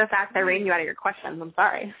talked so fast I ran you out of your questions. I'm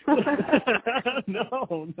sorry.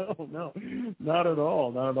 No, not at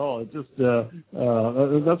all. It just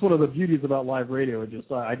that's one of the beauties about live radio.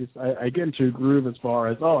 I get into a groove as far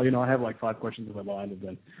as I have like 5 questions in my mind,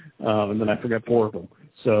 and then I forget 4 of them.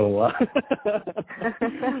 So,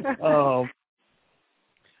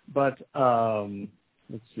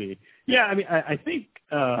 let's see. Yeah, I think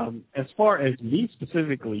as far as me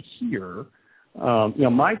specifically here,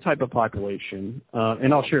 my type of population,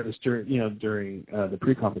 and I'll share this during the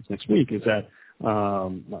pre-conference next week, is that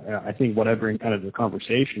I think what I bring kind of to the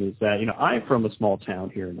conversation is that I'm from a small town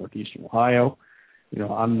here in northeastern Ohio.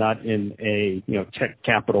 I'm not in a tech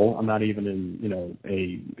capital. I'm not even in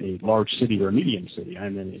a large city or a medium city.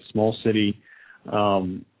 I'm in a small city.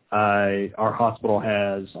 Our hospital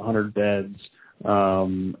has 100 beds.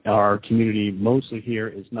 Our community mostly here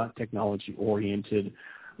is not technology oriented.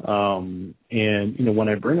 And, when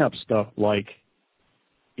I bring up stuff like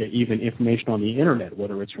even information on the internet,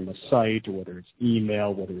 whether it's from a site or whether it's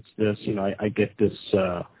email, whether it's this, I get this,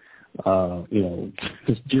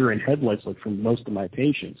 this deer in headlights look from most of my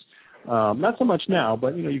patients. Not so much now,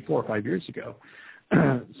 but, 4 or 5 years ago.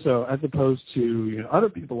 So as opposed to other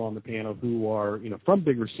people on the panel who are from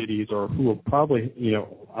bigger cities, or who are probably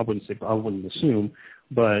I wouldn't assume,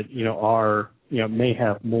 but are may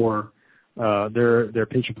have more their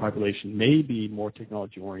patient population may be more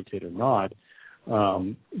technology oriented or not,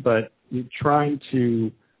 but trying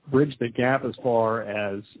to bridge the gap as far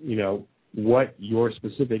as, what your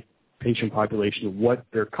specific patient population, what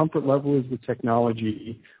their comfort level is with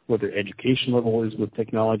technology, what their education level is with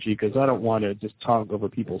technology, because I don't want to just talk over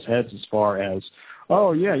people's heads as far as,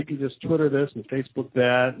 oh, yeah, you can just Twitter this and Facebook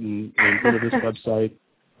that and go to this website.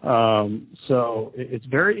 So it's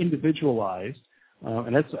very individualized,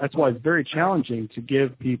 and that's why it's very challenging to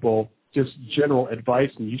give people just general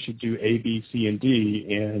advice, and you should do A, B, C, and D,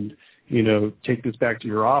 and take this back to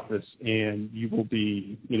your office, and you will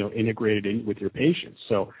be, integrated in with your patients.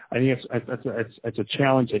 So I think it's a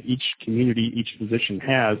challenge that each community, each physician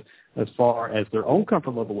has as far as their own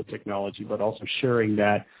comfort level with technology, but also sharing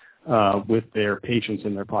that with their patients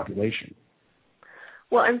and their population.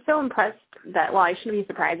 Well, I'm so impressed that, well, I shouldn't be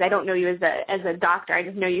surprised. I don't know you as a doctor. I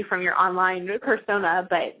just know you from your online persona,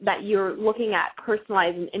 but that you're looking at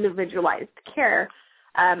personalized and individualized care.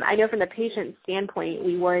 I know from the patient standpoint,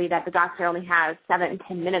 we worry that the doctor only has 7 to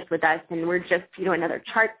 10 minutes with us, and we're just, another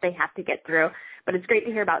chart they have to get through. But it's great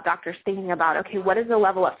to hear about doctors thinking about, okay, what is the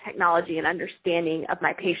level of technology and understanding of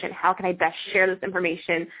my patient? How can I best share this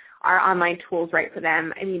information? Are online tools right for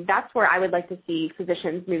them? I mean, that's where I would like to see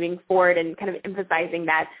physicians moving forward and kind of emphasizing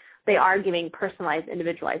that they are giving personalized,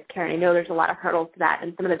 individualized care. And I know there's a lot of hurdles to that,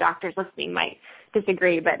 and some of the doctors listening might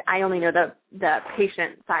disagree, but I only know the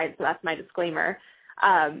patient side, so that's my disclaimer.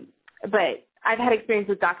 But I've had experience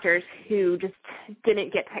with doctors who just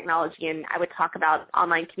didn't get technology, and I would talk about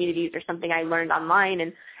online communities or something I learned online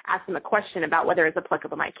and ask them a question about whether it's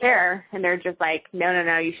applicable to my care, and they're just like,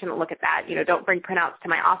 no, you shouldn't look at that. Don't bring printouts to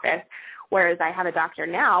my office. Whereas I have a doctor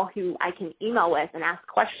now who I can email with and ask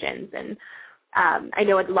questions, and I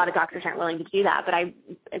know a lot of doctors aren't willing to do that, but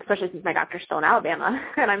especially since my doctor's still in Alabama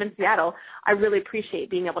and I'm in Seattle, I really appreciate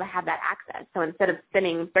being able to have that access. So instead of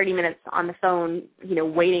spending 30 minutes on the phone,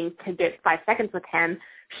 waiting to get 5 seconds with him,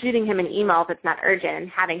 shooting him an email if it's not urgent and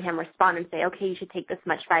having him respond and say, okay, you should take this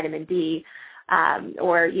much vitamin D,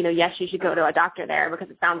 or, yes, you should go to a doctor there because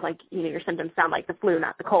it sounds like, your symptoms sound like the flu,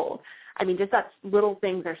 not the cold. I mean, just that little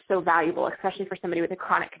things are so valuable, especially for somebody with a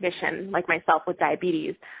chronic condition like myself with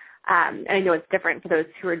diabetes. And I know it's different for those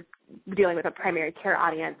who are dealing with a primary care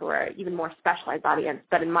audience or an even more specialized audience.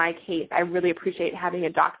 But in my case, I really appreciate having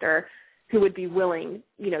a doctor who would be willing,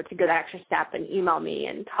 to go that extra step and email me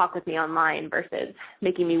and talk with me online versus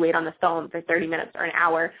making me wait on the phone for 30 minutes or an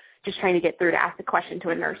hour just trying to get through to ask a question to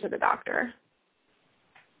a nurse or the doctor.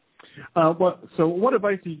 So what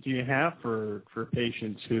advice do you have for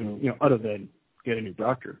patients who, other than get a new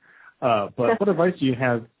doctor, but what advice do you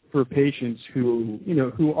have for patients who,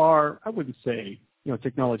 who are, I wouldn't say,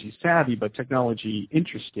 technology savvy, but technology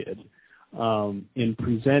interested in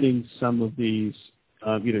presenting some of these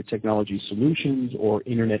either technology solutions or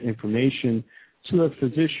internet information to a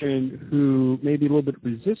physician who may be a little bit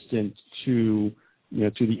resistant to,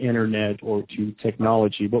 to the internet or to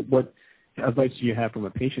technology? But what advice do you have from a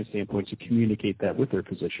patient standpoint to communicate that with their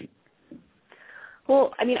physician?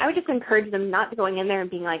 Well, I mean, I would just encourage them not to going in there and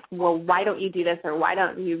being like, well, why don't you do this, or why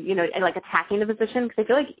don't you, and like attacking the physician, because I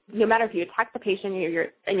feel like no matter if you attack the patient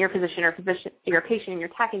and your physician, or you're a patient and you're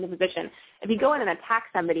attacking the physician, if you go in and attack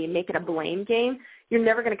somebody and make it a blame game, you're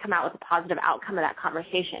never going to come out with a positive outcome of that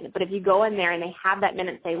conversation. But if you go in there and they have that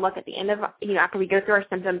minute and say, look, at the end of, after we go through our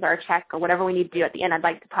symptoms, our check, or whatever we need to do at the end, I'd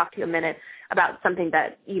like to talk to you a minute about something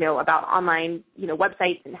that, about online,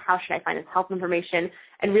 websites and how should I find this health information,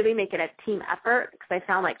 and really make it a team effort, because I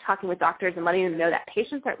found like talking with doctors and letting them know that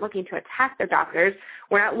patients aren't looking to attack their doctors.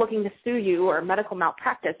 We're not looking to sue you or medical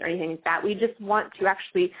malpractice or anything like that. We just want to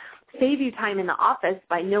actually save you time in the office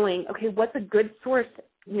by knowing, okay, what's a good source,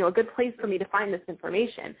 a good place for me to find this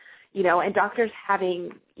information, and doctors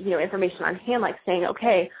having, information on hand, like saying,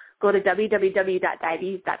 okay, go to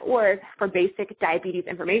www.diabetes.org for basic diabetes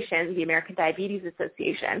information, the American Diabetes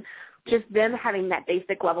Association. Just them having that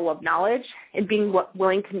basic level of knowledge and being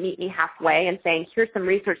willing to meet me halfway and saying, here's some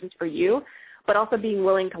resources for you, but also being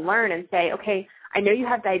willing to learn and say, okay, I know you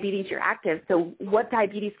have diabetes, you're active, so what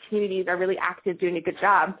diabetes communities are really active, doing a good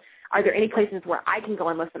job? Are there any places where I can go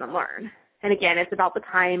and listen and learn? And again, it's about the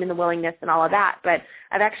time and the willingness and all of that, but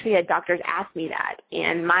I've actually had doctors ask me that,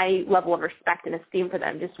 and my level of respect and esteem for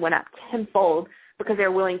them just went up tenfold because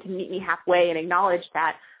they're willing to meet me halfway and acknowledge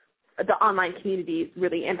that the online communities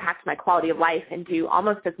really impact my quality of life and do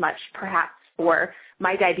almost as much, perhaps, for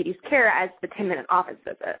my diabetes care as the 10-minute office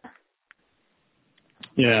visit.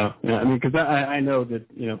 Yeah. I mean, because I know that,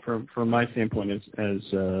 from my standpoint as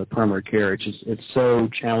primary care, it's so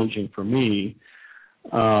challenging for me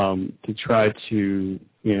to try to,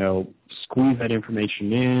 squeeze that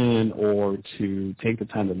information in or to take the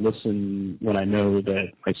time to listen when I know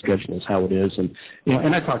that my schedule is how it is. And,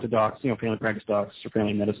 and I talk to docs, family practice docs or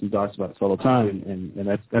family medicine docs about this all the time.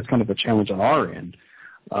 And that's kind of a challenge on our end,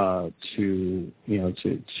 to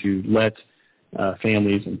let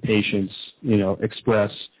families and patients,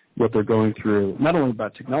 express what they're going through, not only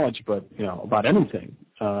about technology, but, about anything.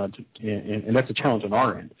 And that's a challenge on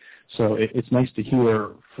our end. So it's nice to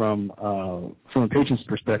hear from a patient's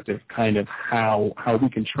perspective kind of how we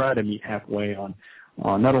can try to meet halfway on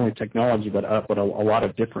not only technology, but a lot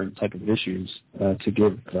of different type of issues to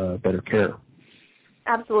give better care.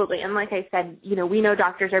 Absolutely. And like I said, we know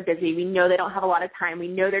doctors are busy. We know they don't have a lot of time. We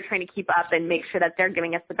know they're trying to keep up and make sure that they're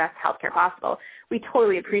giving us the best health care possible. We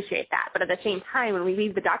totally appreciate that. But at the same time, when we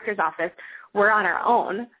leave the doctor's office, we're on our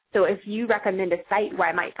own. So if you recommend a site where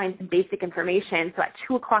I might find some basic information, so at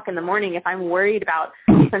 2 o'clock in the morning, if I'm worried about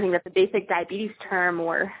something that's a basic diabetes term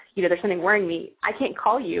or, there's something worrying me, I can't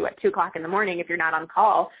call you at 2 o'clock in the morning if you're not on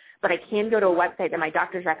call, but I can go to a website that my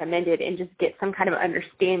doctor's recommended and just get some kind of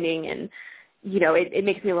understanding. And, it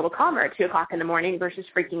makes me a little calmer at 2 o'clock in the morning versus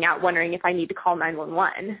freaking out, wondering if I need to call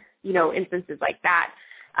 911, instances like that.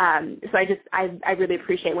 So I really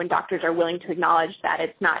appreciate when doctors are willing to acknowledge that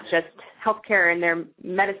it's not just healthcare and their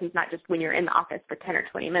medicine's not just when you're in the office for 10 or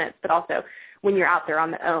 20 minutes, but also when you're out there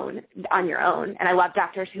on your own. And I love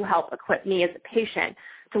doctors who help equip me as a patient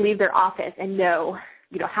to leave their office and know,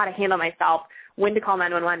 how to handle myself, when to call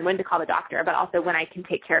 911, when to call the doctor, but also when I can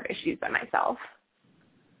take care of issues by myself.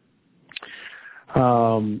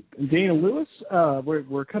 Dana Lewis,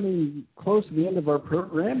 we're coming close to the end of our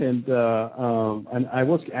program, and I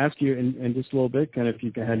will ask you in just a little bit, kind of if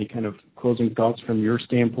you had any kind of closing thoughts from your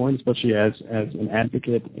standpoint, especially as an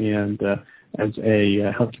advocate and as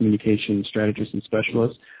a health communication strategist and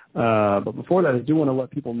specialist. But before that, I do want to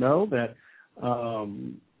let people know that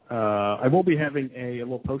I will be having a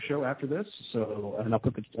little post show after this, and I'll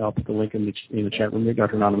put the link in the chat room there,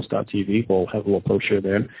 dranonymous.tv. We'll have a little post show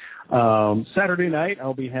there. Saturday night,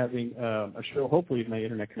 I'll be having a show. Hopefully, if my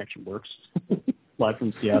internet connection works, live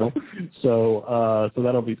from Seattle. So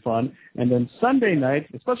that'll be fun. And then Sunday night,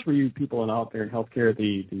 especially for you people out there in healthcare,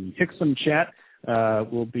 the HCSM chat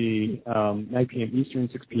will be 9 p.m. Eastern,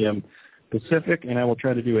 6 p.m. Pacific, and I will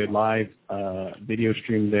try to do a live video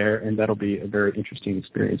stream there, and that'll be a very interesting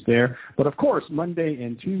experience there. But of course, Monday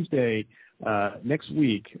and Tuesday next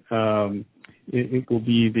week, it will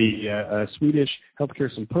be the Swedish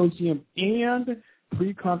Healthcare Symposium and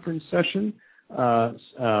pre-conference session,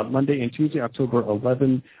 Monday and Tuesday, October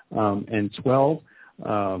 11 and 12.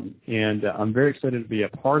 And I'm very excited to be a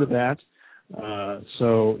part of that.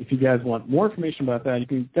 So if you guys want more information about that, you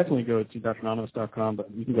can definitely go to dranonymous.com, but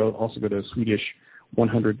you can also go to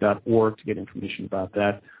Swedish100.org to get information about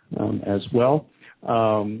that as well.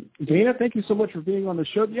 Dana, thank you so much for being on the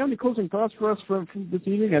show. Do you have any closing thoughts for us from this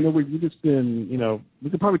evening? I know we've just been, we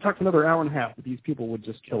could probably talk for another hour and a half, but these people would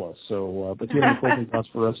just kill us. So, but do you have any closing thoughts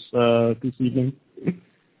for us this evening?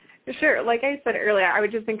 Sure. Like I said earlier, I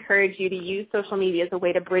would just encourage you to use social media as a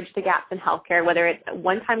way to bridge the gaps in healthcare, whether it's a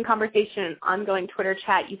one-time conversation, an ongoing Twitter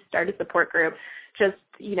chat, you start a support group, just,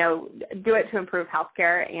 do it to improve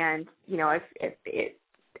healthcare. And, if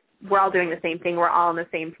we're all doing the same thing, we're all on the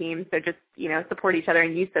same team. So just, support each other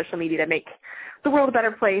and use social media to make the world a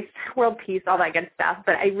better place, world peace, all that good stuff.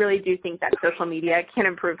 But I really do think that social media can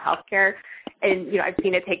improve healthcare. And, I've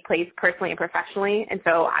seen it take place personally and professionally. And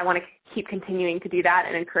so I want to keep continuing to do that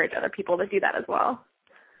and encourage other people to do that as well.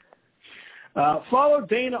 Follow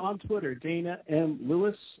Dana on Twitter, Dana M.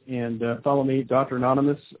 Lewis, and follow me, Dr.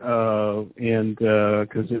 Anonymous, and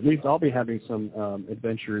because at least I'll be having some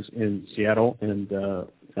adventures in Seattle, and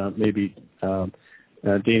maybe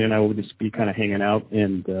Dana and I will just be kind of hanging out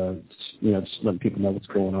and, just letting people know what's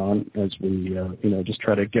going on as we, just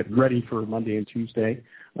try to get ready for Monday and Tuesday.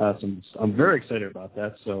 So I'm very excited about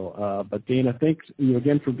that. So, but Dana, thanks you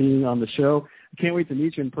again for being on the show. I can't wait to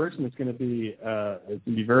meet you in person. It's going to be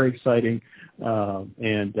very exciting.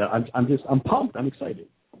 And I'm pumped. I'm excited.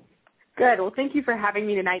 Good. Well, thank you for having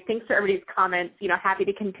me tonight. Thanks for everybody's comments. Happy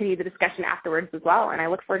to continue the discussion afterwards as well. And I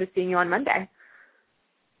look forward to seeing you on Monday.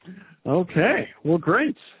 Okay. Well,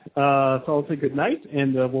 great. So I'll say good night,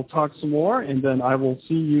 and we'll talk some more, and then I will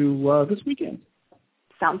see you this weekend.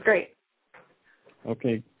 Sounds great.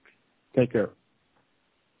 Okay. Take care.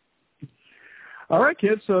 All right,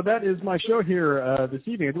 kids. So that is my show here this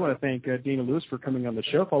evening. I do want to thank Dana Lewis for coming on the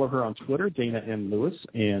show. Follow her on Twitter, Dana M. Lewis,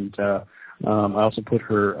 and I also put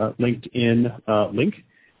her LinkedIn link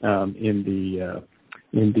in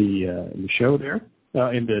the show there.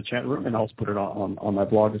 in the chat room, and I'll also put it on my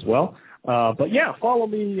blog as well. But yeah, follow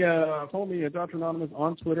me, Dr. Anonymous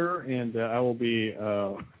on Twitter, and I will be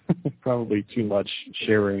probably too much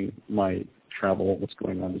sharing my travel, what's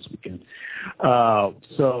going on this weekend.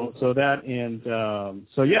 So there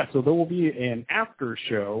will be an after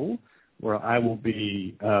show where I will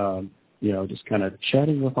be, just kind of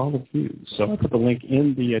chatting with all of you. So I'll put the link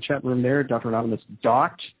in the chat room there,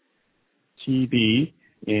 dranonymous.tv,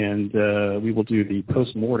 and we will do the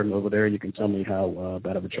post-mortem over there. You can tell me how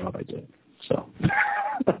bad of a job I did. So,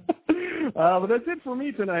 but that's it for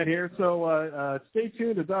me tonight here. So stay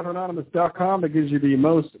tuned to dranonymous.com. That gives you the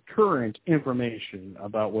most current information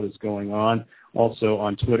about what is going on. Also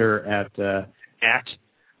on Twitter at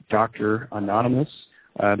Dr. Anonymous.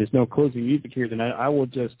 There's no closing music here tonight. I will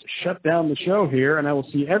just shut down the show here, and I will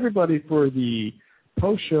see everybody for the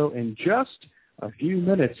post-show in just a few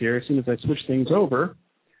minutes here as soon as I switch things over.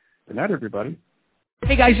 Good night, everybody.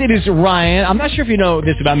 Hey guys, it is Ryan. I'm not sure if you know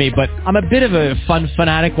this about me, but I'm a bit of a fun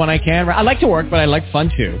fanatic when I can. I like to work, but I like fun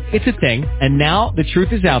too. It's a thing. And now the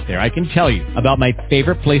truth is out there. I can tell you about my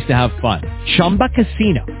favorite place to have fun. Chumba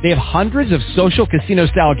Casino. They have hundreds of social casino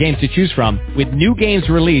style games to choose from with new games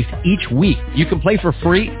released each week. You can play for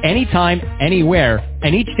free anytime, anywhere.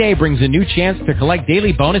 And each day brings a new chance to collect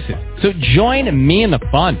daily bonuses. So join me in the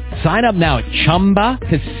fun. Sign up now at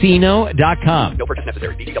ChumbaCasino.com. No purchase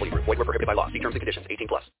necessary. VGW Group. Void where prohibited by law. See terms and conditions. 18+.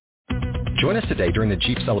 Join us today during the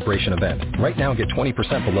Jeep Celebration event. Right now, get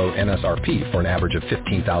 20% below MSRP for an average of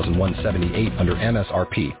 $15,178 under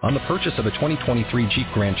MSRP on the purchase of a 2023 Jeep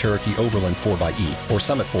Grand Cherokee Overland 4xE or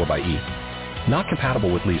Summit 4xE. Not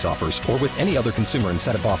compatible with lease offers or with any other consumer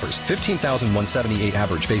incentive offers. $15,178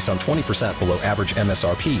 average based on 20% below average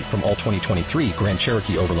MSRP from all 2023 Grand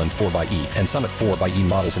Cherokee Overland 4xE and Summit 4xE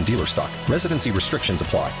models in dealer stock. Residency restrictions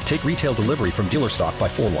apply. Take retail delivery from dealer stock by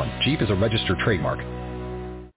 4/1. Jeep is a registered trademark.